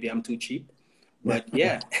because maybe I'm too cheap. But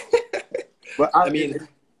yeah. But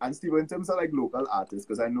and Steve, in terms of like local artists,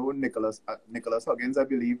 because I know Nicholas Huggins, I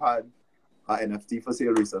believe, had an NFT for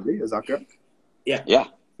sale recently. Is that correct? Yeah.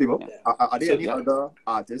 Steve, are there any other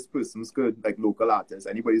artists, persons, like local artists,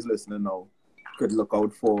 anybody's listening now, could look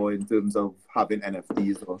out for in terms of having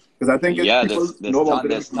NFTs? Because I think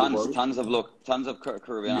tons of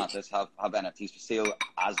Caribbean artists have NFTs for sale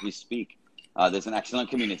as we speak. There's an excellent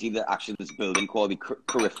community that actually is building called the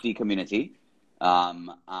Carifty community.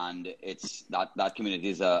 And it's that community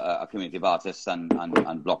is a community of artists and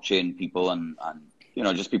blockchain people and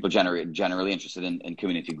just people generally interested in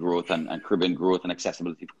community growth and Caribbean growth and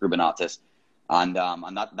accessibility for Caribbean artists. And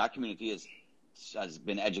that community has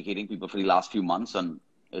been educating people for the last few months, and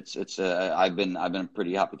I've been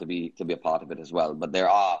pretty happy to be a part of it as well. But there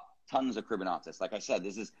are tons of Caribbean artists. Like I said,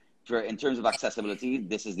 this is in terms of accessibility,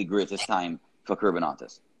 this is the greatest time for Caribbean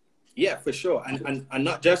artists. Yeah, for sure, and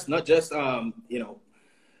not just you know,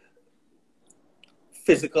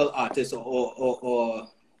 physical artists or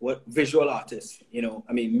what visual artists. You know,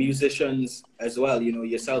 I mean musicians as well. You know,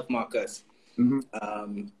 yourself, Marcus.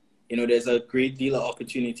 Mm-hmm. You know, there's a great deal of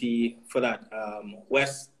opportunity for that.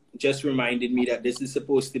 Wes just reminded me that this is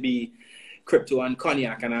supposed to be crypto and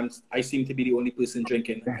cognac, and I seem to be the only person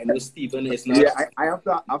drinking. I know Stephen is not. Yeah, I have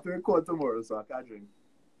to record tomorrow, so I can't drink.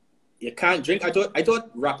 You can't drink. I thought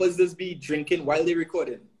rappers just be drinking while they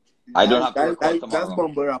recording. I don't have to record tomorrow. That's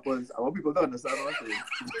mumble rappers. I want people to understand what I'm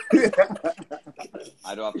saying.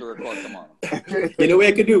 I don't have to record tomorrow. You know what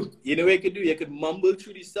you could do? You could mumble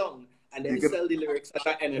through the song and then sell the lyrics as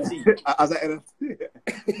an NFT. As an NFT.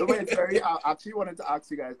 No, but it's very. I actually wanted to ask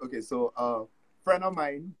you guys. Okay, so friend of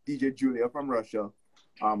mine, DJ Julia from Russia,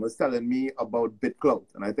 was telling me about BitClout,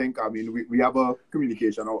 and I think we have a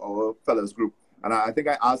communication our fellows group, and I think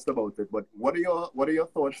I asked about it. But what are your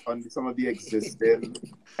thoughts on some of the existing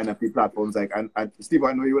NFT platforms? Like, and Steve,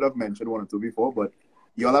 I know you would have mentioned one or two before, but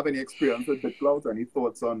you all have any experience with BitClout? Any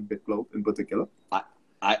thoughts on BitClout in particular?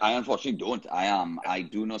 I unfortunately don't. I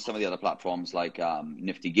do know some of the other platforms like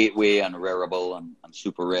Nifty Gateway and Rareable and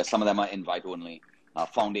Super Rare. Some of them are invite only.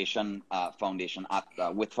 Foundation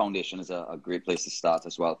with Foundation is a great place to start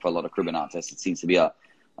as well for a lot of Caribbean artists. It seems to be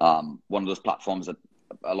one of those platforms that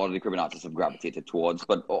a lot of the Caribbean artists have gravitated towards,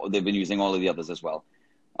 but they've been using all of the others as well.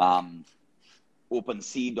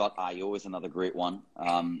 OpenSea.io is another great one.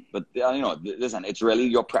 But you know, listen, it's really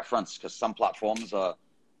your preference, because some platforms are,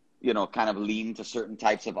 you know, kind of lean to certain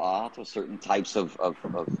types of art or certain types of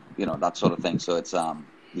you know, that sort of thing. So it's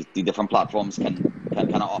the different platforms can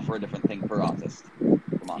kind of offer a different thing per artist.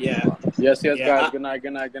 Yeah. Yes, Yeah. guys. Good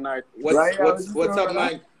night. What's up,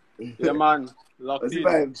 Mike? Yeah, man. Locked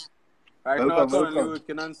in. Right Welcome, now, currently welcome.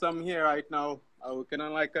 working on some here right now. I'm working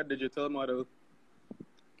on like a digital model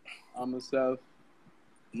on myself.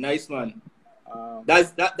 Nice, man.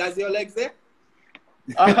 That's your legs there?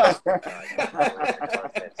 Oh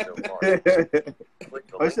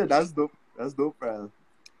shit, that's dope. That's dope, bro.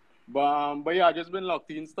 But yeah, I just been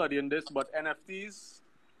locked in studying this. But NFTs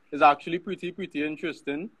is actually pretty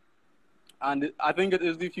interesting, and I think it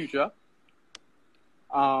is the future.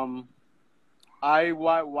 What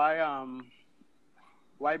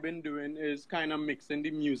I've been doing is kind of mixing the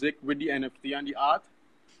music with the NFT and the art.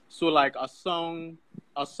 So like a song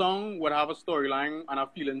would have a storyline and a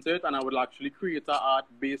feeling to it, and I would actually create an art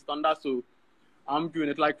based on that. So I'm doing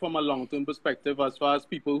it like from a long-term perspective, as far as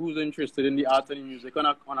people who's interested in the art and the music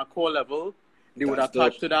on a core level, they would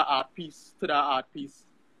attach to that art piece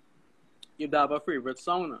if they have a favorite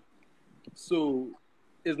song. So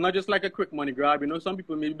it's not just like a quick money grab. You know, some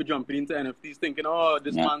people may be jumping into NFTs thinking, oh,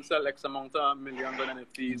 this man sell X amount of millions on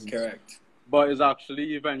NFTs. Correct. But it's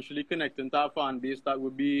actually eventually connecting to a fan base that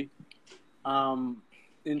would be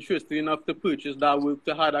interested enough to purchase that work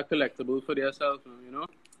to have a collectible for themselves, you know?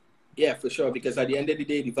 Yeah, for sure. Because at the end of the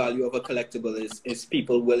day, the value of a collectible is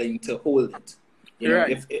people willing to hold it. You know,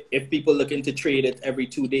 if people looking to trade it every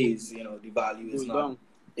 2 days, you know, the value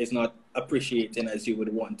is not appreciating as you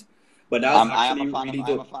would want. But that's actually really dope.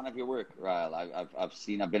 I'm a fan of your work, Ryle.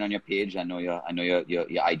 I've been on your page. I know your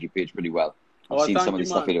IG page pretty well. I've seen some of the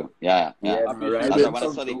stuff you do. Yeah.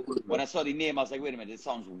 When I saw the name, I was like, wait a minute,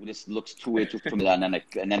 this looks too familiar, and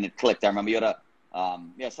then it clicked. I remember you had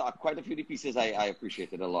so quite a few of the pieces I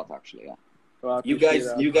appreciated a lot, actually. Yeah. Well, You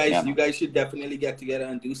guys should definitely get together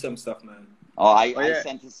and do some stuff, man. I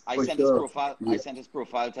sent his profile. I sent his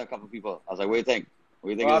profile to a couple of people. I was like, what do you think? What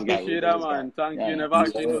do you think I of this guy? appreciate that, man. Thank you. Never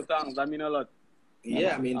actually no thanks. That mean a lot.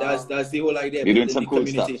 Yeah, I mean that's the whole idea. You're doing some cool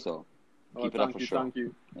community. stuff, so keep it up for sure. Thank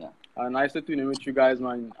you. Yeah. Nice to tune in with you guys,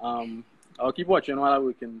 man. I'll keep watching while I'm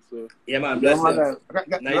working. So yeah, man. Bless them.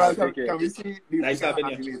 Nice. Can we see the nice having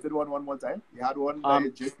you. animated one more time? You had one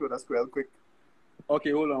that just showed us real quick. Okay,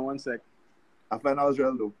 hold on one sec. I find that was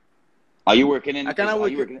real dope. Are you working in?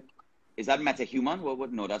 Is that MetaHuman?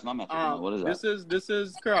 What? No, that's not MetaHuman. What is that? This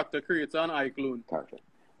is character creator and iClone. Character.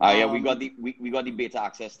 Yeah, we got the beta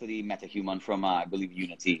access to the MetaHuman from I believe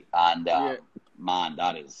Unity, and man,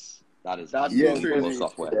 that is crazy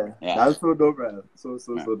software. Yeah. That's so dope, man. So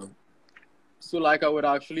dope. So like I would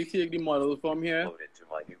actually take the model from here. Loaded to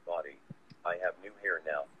my new body. I have new hair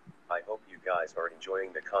now. I hope you guys are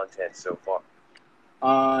enjoying the content so far.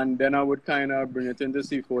 And then I would kind of bring it into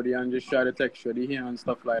C4D and just try to texture the hair and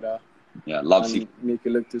stuff like that. Yeah, love and make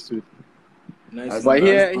it look too sweet. Nice. But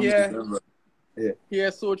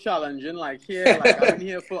here so challenging. Like here, like I've been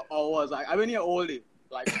here for hours. Like I've been here all day.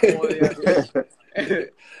 Like all day.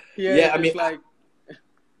 Yeah, I mean, like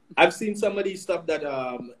I've seen some of these stuff that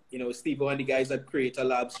Steve and the guys at Creator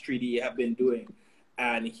Labs 3D have been doing,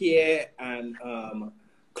 and hair and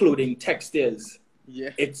clothing textiles.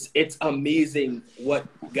 Yeah. It's amazing what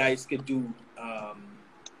guys could do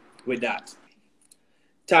with that.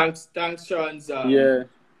 Thanks, Sean's. Yeah.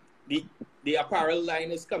 The apparel line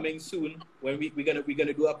is coming soon. When we're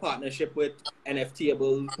gonna do a partnership with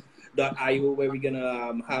NFTable.io, where we're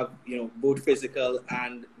gonna have both physical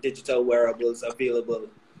and digital wearables available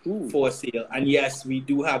for sale. And yes, we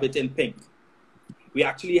do have it in pink. We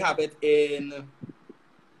actually have it in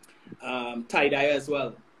tie dye as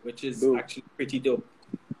well, which is actually pretty dope.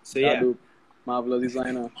 So yeah, dope. Marvelous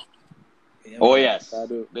designer. Yeah, oh yes,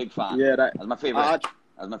 big fan. Yeah, that's my favorite.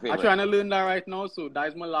 That's my favorite. I'm trying to learn that right now, so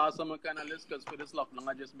that's my last summer kind of list, because for this lockdown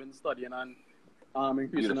I've just been studying and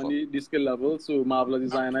increasing on the skill level. So Marvelous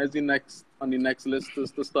designer is on the next list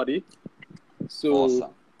to study. So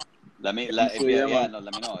awesome. Let me know.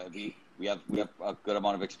 We have a good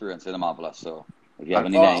amount of experience in the Marvelous, so if you ever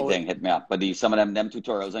need anything, hit me up. But some of them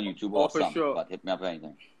tutorials on YouTube are awesome. Sure. But hit me up for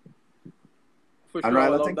anything. For sure.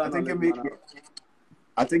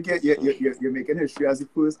 I think you're making history as the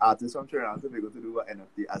first artist from Trinidad and Tobago to do an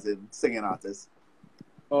NFT, as in singing artist.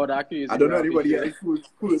 Oh, that's crazy. I don't know anybody else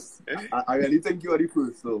first. I really think you are the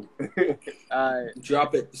first, so.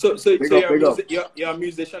 Drop it. So you're a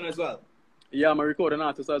musician as well? Yeah, I'm a recording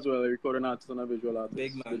artist as well. A recording artist and a visual artist.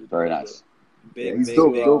 Big man. Very nice. Big.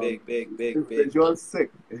 Visual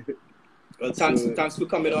sick. Well, thanks for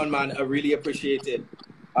coming on, man. I really appreciate it.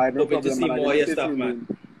 Hoping to see more of your stuff, man.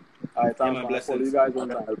 Alright, thanks, man. Blessings. Follow you guys on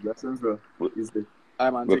time. Blessings, bro.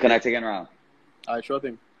 We'll connect again around. Alright, sure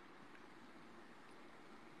thing.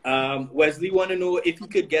 Wesley want to know if he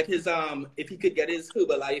could get his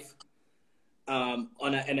Herbalife on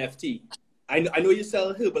an NFT. I know you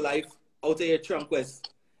sell Herbalife out of your trunk, Wes.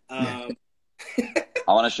 I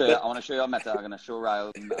want to show you a Meta. I'm gonna show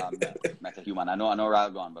Ryle Meta Human. I know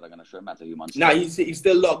Ryle gone, but I'm gonna show Meta Human. Nah, he's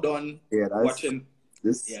still logged on. Yeah, watching.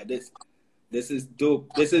 This is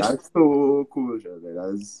dope. That's so cool, Joe.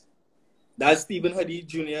 That's Stephen Hadeed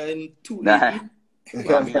Jr. in 280.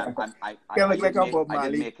 Well, I mean, I look like a Bob I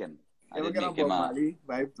Marley. did make him. Marley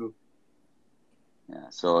vibe too. Yeah,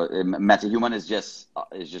 so Meta Human is just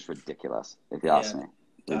ridiculous, if you ask me.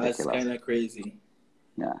 Ridiculous. That's kind of crazy.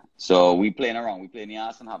 Yeah. So we playing around, we playing the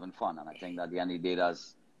ass and having fun, and I think that at the end of the day,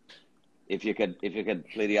 if you could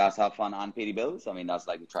play the ass, have fun, and pay the bills, I mean that's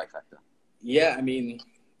like the trifecta. Yeah, I mean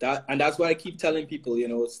that's why I keep telling people,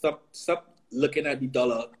 stop looking at the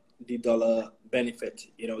dollar benefit.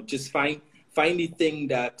 Just find the thing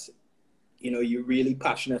that you're really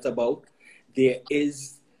passionate about. There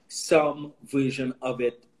is some version of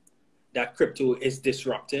it that crypto is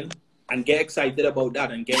disrupting, and get excited about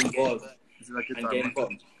that and get involved.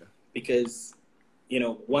 Because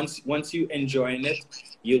once you enjoying it,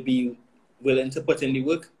 you'll be willing to put in the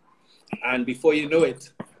work, and before you know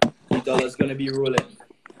it, the dollar's gonna be rolling.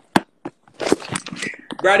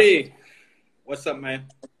 Brady, what's up, man?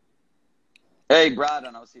 Hey, Brad,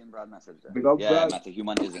 and I was seeing Brad message there. Brad. Meta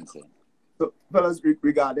Human is insane. So, fellas,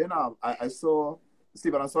 regarding I saw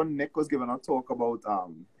Stephen. I saw Nick was giving a talk about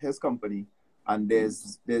his company. And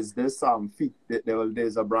there's this there's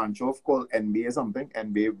a branch of called NBA something,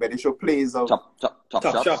 NBA, where they show plays of top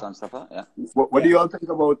shops and stuff. Yeah. What do you all think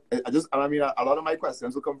about? I mean, a lot of my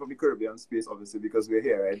questions will come from the Caribbean space, obviously, because we're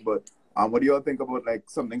here, right? But what do you all think about like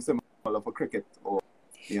something similar for cricket, or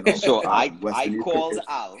So I called cricket?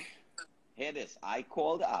 Al. Hear this. I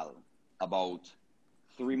called Al about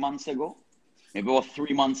 3 months ago, maybe about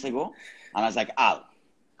 3 months ago, and I was like, Al.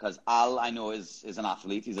 Because Al, I know, is an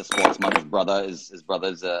athlete. He's a sportsman. His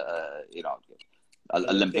brother's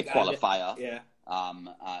Olympic qualifier. Yeah.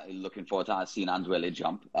 Looking forward to seeing Andrele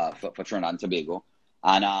jump for Trinidad and Tobago.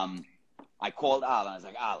 And I called Al and I was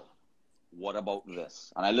like, Al, what about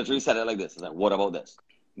this? And I literally said it like this. I was like, what about this?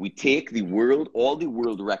 We take all the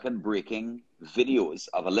world record breaking videos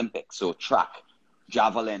of Olympics, so track,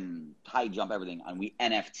 javelin, high jump, everything, and we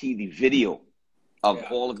NFT the video of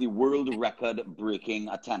all of the world record breaking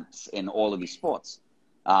attempts in all of these sports.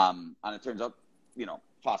 And it turns out,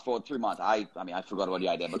 fast forward 3 months, I forgot about the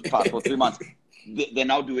idea, but fast forward 3 months, they're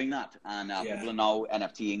now doing that. And people are now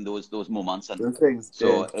NFTing those moments. And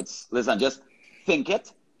listen, just think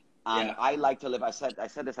it. And I like to live, I said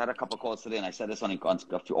this, I had a couple of calls today, and I said this on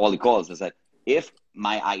all the calls. I said, if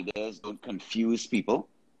my ideas don't confuse people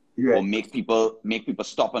or make people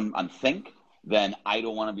stop and think, then I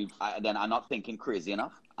don't want to be, then I'm not thinking crazy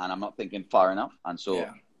enough, and I'm not thinking far enough. And so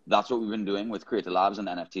that's what we've been doing with Creator Labs and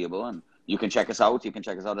NFTable. And you can check us out. You can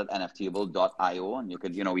check us out at nftable.io, and you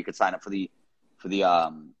could, we could sign up for the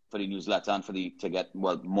newsletter and to get,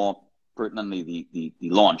 well, more pertinently the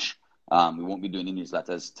launch. We won't be doing the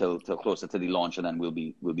newsletters till closer to the launch, and then we'll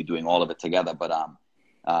be doing all of it together. But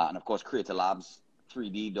and of course, Creator Labs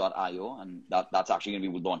 3D.io, and that's actually going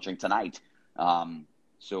to be launching tonight.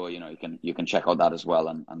 So you can check out that as well,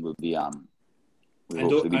 and we'll be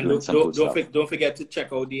don't forget to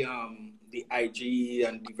check out the IG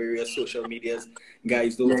and the various social medias,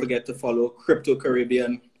 guys. Don't forget to follow Crypto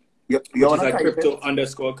Caribbean, which is like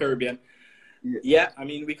Crypto_Caribbean. Yeah, I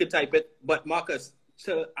mean, we could type it, but Marcus,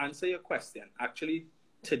 to answer your question, actually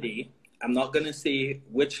today, I'm not gonna say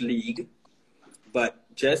which league, but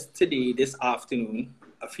just today, this afternoon,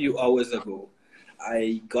 a few hours ago,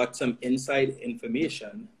 I got some inside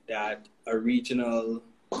information that a regional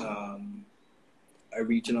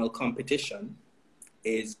competition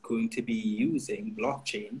is going to be using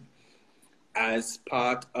blockchain as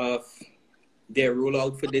part of their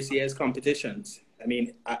rollout for this year's competitions. I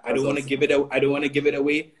mean, I don't want to give it. I don't want to give it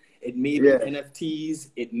away. It may be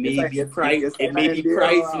NFTs. It may be prize. It may be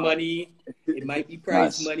prize money. It might be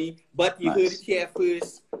prize money. But you heard it here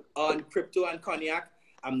first on Crypto and Cognac.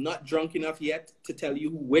 I'm not drunk enough yet to tell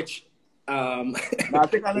you which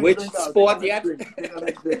sport yet.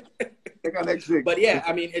 But yeah,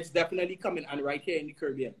 I mean, it's definitely coming, and right here in the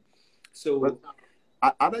Caribbean. So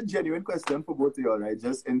I had a genuine question for both of you, right?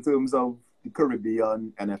 Just in terms of the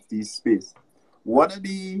Caribbean NFT space. What are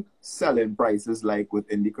the selling prices like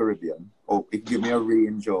within the Caribbean? Or give me a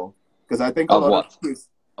range, or because I think a lot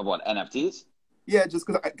of what NFTs? Yeah, just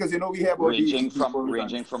because we have ranging from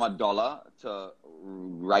 $1 to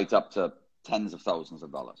right up to tens of thousands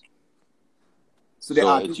of dollars. So the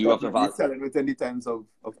artists are selling within the tens of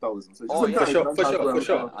thousands. So for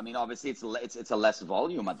sure. I mean, obviously, it's a less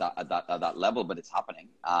volume at that level, but it's happening.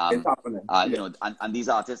 It's happening. And these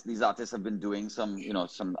artists have been doing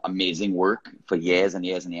some amazing work for years and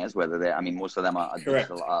years and years. Most of them are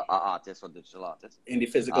digital artists or digital artists in the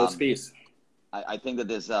physical space. I think that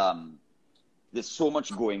there's so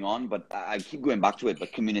much going on, but I keep going back to it.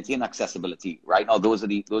 But community and accessibility, right now, those are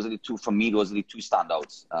the two for me. Those are the two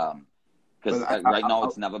standouts. Because right now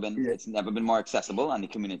it's never been more accessible, and the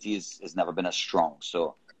community has never been as strong.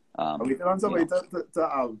 So we can want somebody to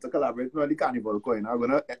collaborate on the Carnival coin.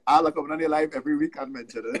 I'll come on your live every week and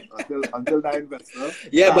mention it until I invest.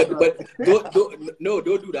 Yeah, but don't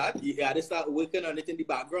do that. You gotta start working on it in the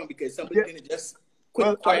background, because somebody's gonna just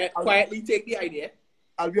quietly take the idea.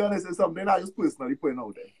 I'll be honest, it's something I just personally put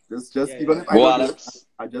out there. Even if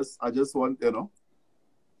I just want,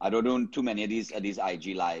 I don't do too many of these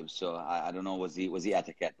IG lives, so I don't know what's the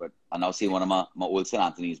etiquette, but I now see one of my old St.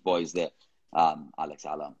 Anthony's boys there, Alex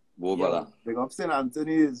Allen. Whoa, brother. Big up St.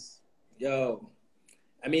 Anthony's. Yo.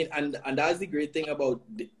 I mean, and that's the great thing about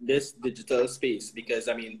this digital space, because,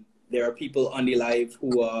 I mean, there are people on the live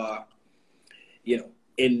who are,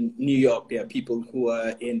 in New York. There are people who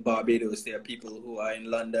are in Barbados. There are people who are in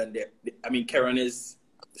London. Karen is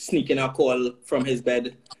sneaking a call from his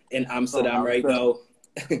bed in Amsterdam right now.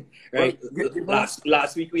 Right.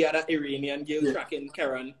 Last week we had an Iranian girl tracking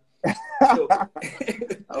Karen. So,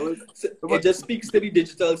 it just speaks to the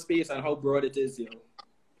digital space and how broad it is,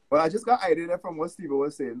 Well, I just got idea there from what Steve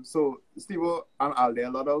was saying. So Steve and Al, there are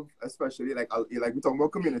a lot of, especially like we talking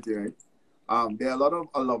about community, right? There are a lot of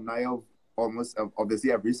alumni of almost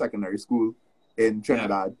obviously every secondary school in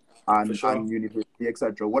Trinidad and university,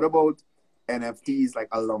 etc. What about NFTs, like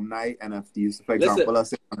alumni NFTs, for example, as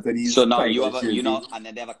St. Anthony's? So now and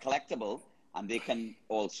then they have a collectible, and they can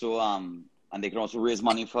also raise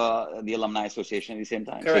money for the alumni association at the same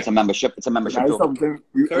time. Correct. So it's a membership. It's a membership.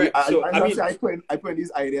 Correct. I put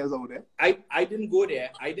these ideas out there. I didn't go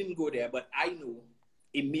there, but I know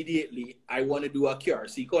immediately I want to do a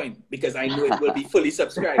QRC coin, because I know it will be fully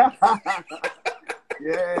subscribed.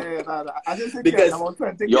 I just think because the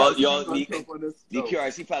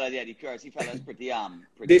QRC fella there, the QRC fella is pretty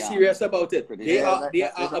they're serious about it. They are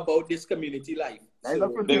about this community life. So.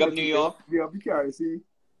 Big up New York. Big up the QRC.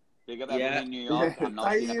 Big up everyone in New York. I'm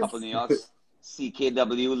now seeing a couple of New Yorks.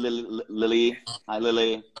 CKW, Lily. Hi,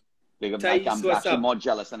 Lily. Big up. I'm actually more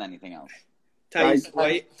jealous than anything else. Thais,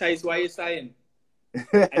 why you sighing?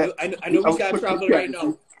 I know we can't travel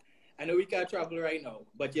right now.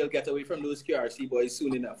 But you'll get away from those QRC boys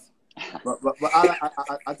soon enough. but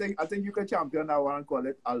I think you can champion that one and call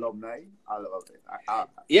it alumni.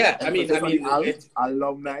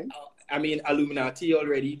 Alumni. I mean, Alluminati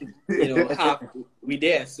already. We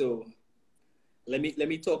there. So let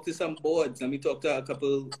me talk to some boards. Let me talk to a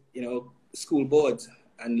couple, school boards,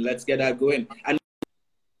 and let's get that going. And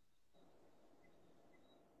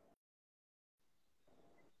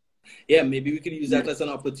yeah, maybe we could use that as an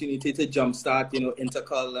opportunity to jumpstart,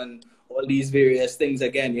 intercol and all these various things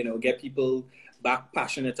again, get people back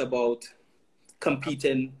passionate about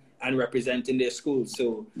competing and representing their schools.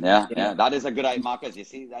 So yeah, that is a good idea, Marcus. You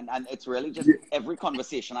see, and it's really just every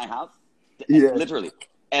conversation I have, literally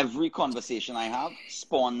every conversation I have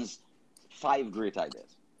spawns 5 great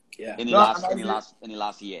ideas. Yeah. In the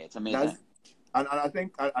last year, it's amazing. And I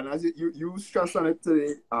think, and as you stress on it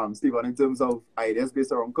today, Stephen, in terms of ideas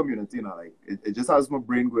based around community, like it just has my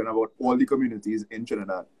brain going about all the communities in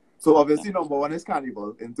Trinidad. So obviously, number one is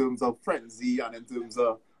Carnival in terms of frenzy and in terms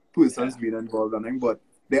of persons being involved in it, but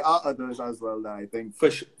there are others as well that I think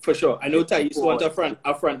for sure. I know Thais want a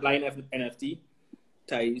frontline NFT.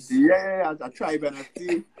 Thais. Yeah, a tribe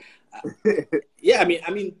NFT. Yeah,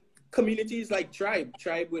 I mean, communities like Tribe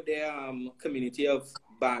with their community of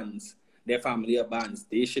bands, their family of bands,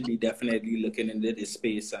 they should be definitely looking into this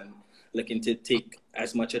space and looking to take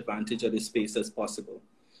as much advantage of this space as possible.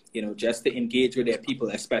 Just to engage with their people,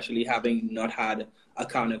 especially having not had a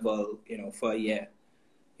carnival, for a year.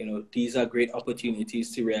 These are great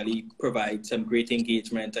opportunities to really provide some great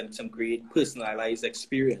engagement and some great personalized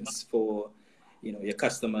experience for, your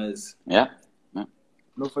customers. Yeah.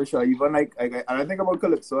 No, for sure. Even like and I think about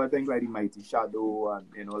Calypso, I think like the Mighty Shadow and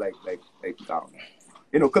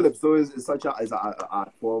Calypso is such an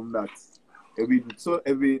art form that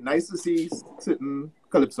it'd be nice to see certain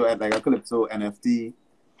Calypso at like a Calypso NFT,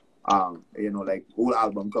 like old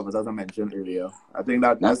album covers as I mentioned earlier. I think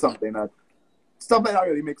that's something that stuff like that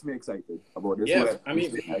really makes me excited about this. Yeah,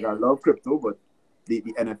 I love crypto, but the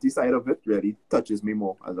NFT side of it really touches me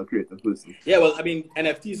more as a creative person. Yeah, well,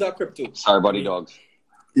 NFTs are crypto. Sorry, buddy dogs.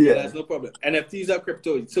 Yeah, that's no problem. NFTs are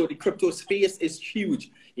crypto. So the crypto space is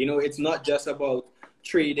huge. It's not just about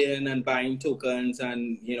trading and buying tokens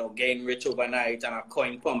and, getting rich overnight and a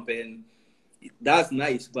coin pumping. That's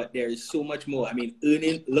nice, but there is so much more.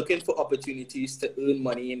 Looking for opportunities to earn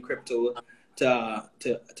money in crypto, to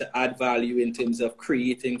add value in terms of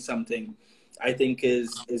creating something, I think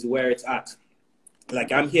is where it's at.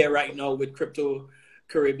 Like I'm here right now with Crypto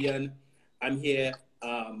Caribbean. I'm here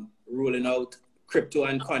rolling out Crypto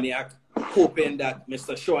and Cognac, hoping that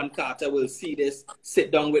Mr. Sean Carter will see this,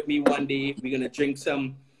 sit down with me one day. We're going to drink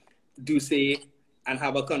some Douce and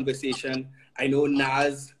have a conversation. I know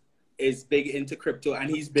Naz is big into crypto and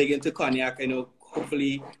he's big into Cognac. I know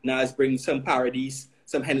hopefully Naz brings some parodies,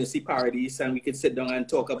 some Hennessy parodies, and we can sit down and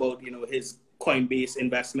talk about, his Coinbase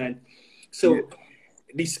investment. So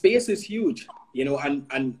the space is huge,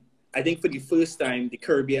 and I think for the first time, the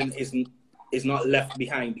Caribbean is not left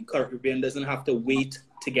behind. The Caribbean doesn't have to wait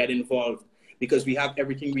to get involved because we have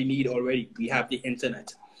everything we need already. We have the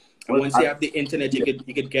internet. And once you have the internet, you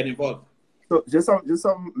could get involved. So just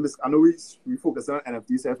some I know we focus on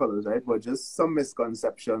NFTs here, fellas, right? But just some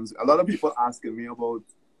misconceptions. A lot of people asking me about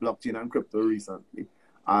blockchain and crypto recently.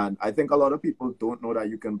 And I think a lot of people don't know that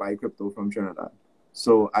you can buy crypto from Trinidad.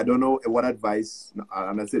 So I don't know what advice,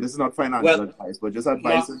 and I say this is not financial advice, but just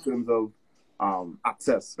advice in terms of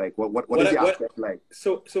access. Like what is the access like?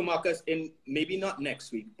 So Marcus, in maybe not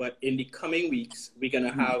next week, but in the coming weeks, we're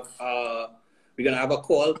gonna have a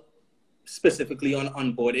call specifically on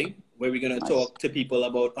onboarding, where we're gonna talk to people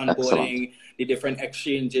about onboarding, the different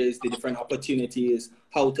exchanges, the different opportunities,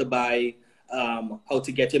 how to buy, how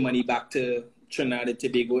to get your money back to Trinidad and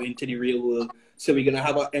Tobago into the real world. So we're gonna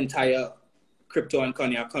have an entire Crypto and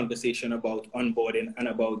Cognac conversation about onboarding and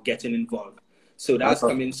about getting involved. So that's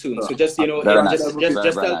coming soon. So just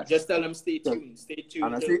just tell them stay tuned. Stay tuned.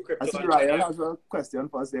 And I see Ryan has a question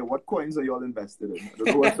for us there. What coins are you all invested in? I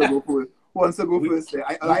don't know who wants to go first.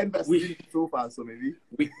 I invested so far, so maybe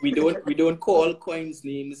we don't call coins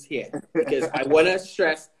names here because I want to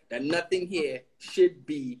stress that nothing here should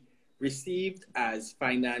be received as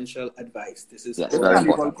financial advice. This is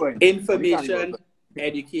information,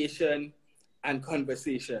 education, and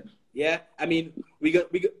conversation. Yeah, I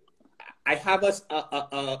have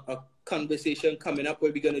a conversation coming up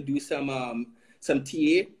where we're gonna do some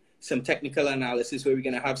TA, some technical analysis, where we're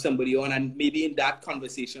gonna have somebody on, and maybe in that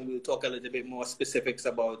conversation we'll talk a little bit more specifics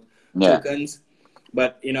about tokens.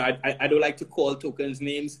 But I don't like to call tokens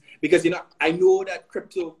names because I know that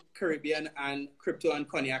Crypto Caribbean and Crypto and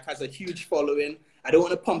Cognac has a huge following. I don't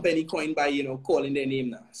want to pump any coin by calling their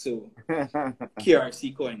name now. So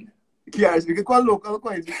QRC coin. QRC, we can call local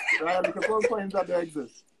coins. Right? We can call coins that don't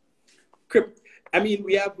exist.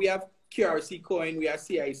 We have QRC coin, we have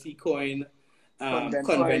CIC coin,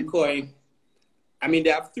 Convent coin. They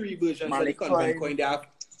have 3 versions of the Convent coin. They have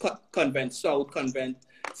Convent South, Convent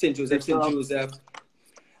St. Joseph.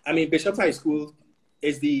 Bishop High School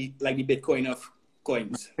is the Bitcoin of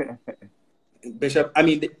coins. Bishop, I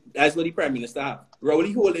mean, that's what the Prime Minister have.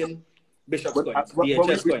 Rowley holding Bishop's coins,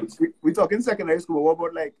 BHS coins. We talking secondary school. What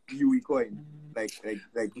about like UE coin? Like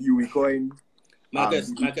UE coin?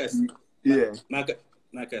 Marcus. Yeah.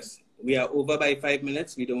 Marcus, we are over by 5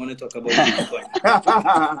 minutes. We don't want to talk about UE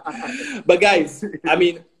coin. But guys, I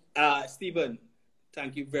mean, Stephen,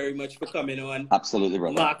 thank you very much for coming on. Absolutely,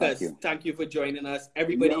 brother. Marcus, thank you for joining us.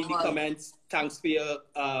 Everybody in the comments, thanks for your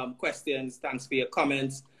questions. Thanks for your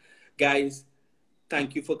comments. Guys,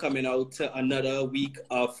 thank you for coming out to another week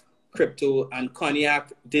of Crypto and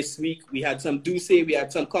Cognac. This week, we had some we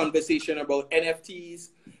had some conversation about NFTs.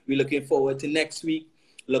 We're looking forward to next week.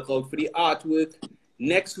 Look out for the artwork.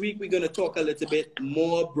 Next week, we're going to talk a little bit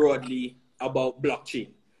more broadly about blockchain.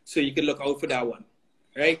 So you can look out for that one.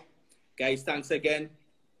 Right? Guys, thanks again.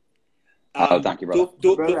 Thank you, brother.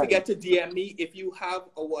 Don't forget to DM me. If you have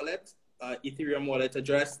a wallet, Ethereum wallet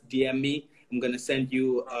address, DM me. I'm going to send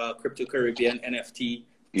you a Crypto Caribbean NFT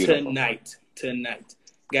tonight.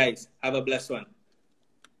 Guys, have a blessed one.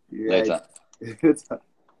 Yeah. Later.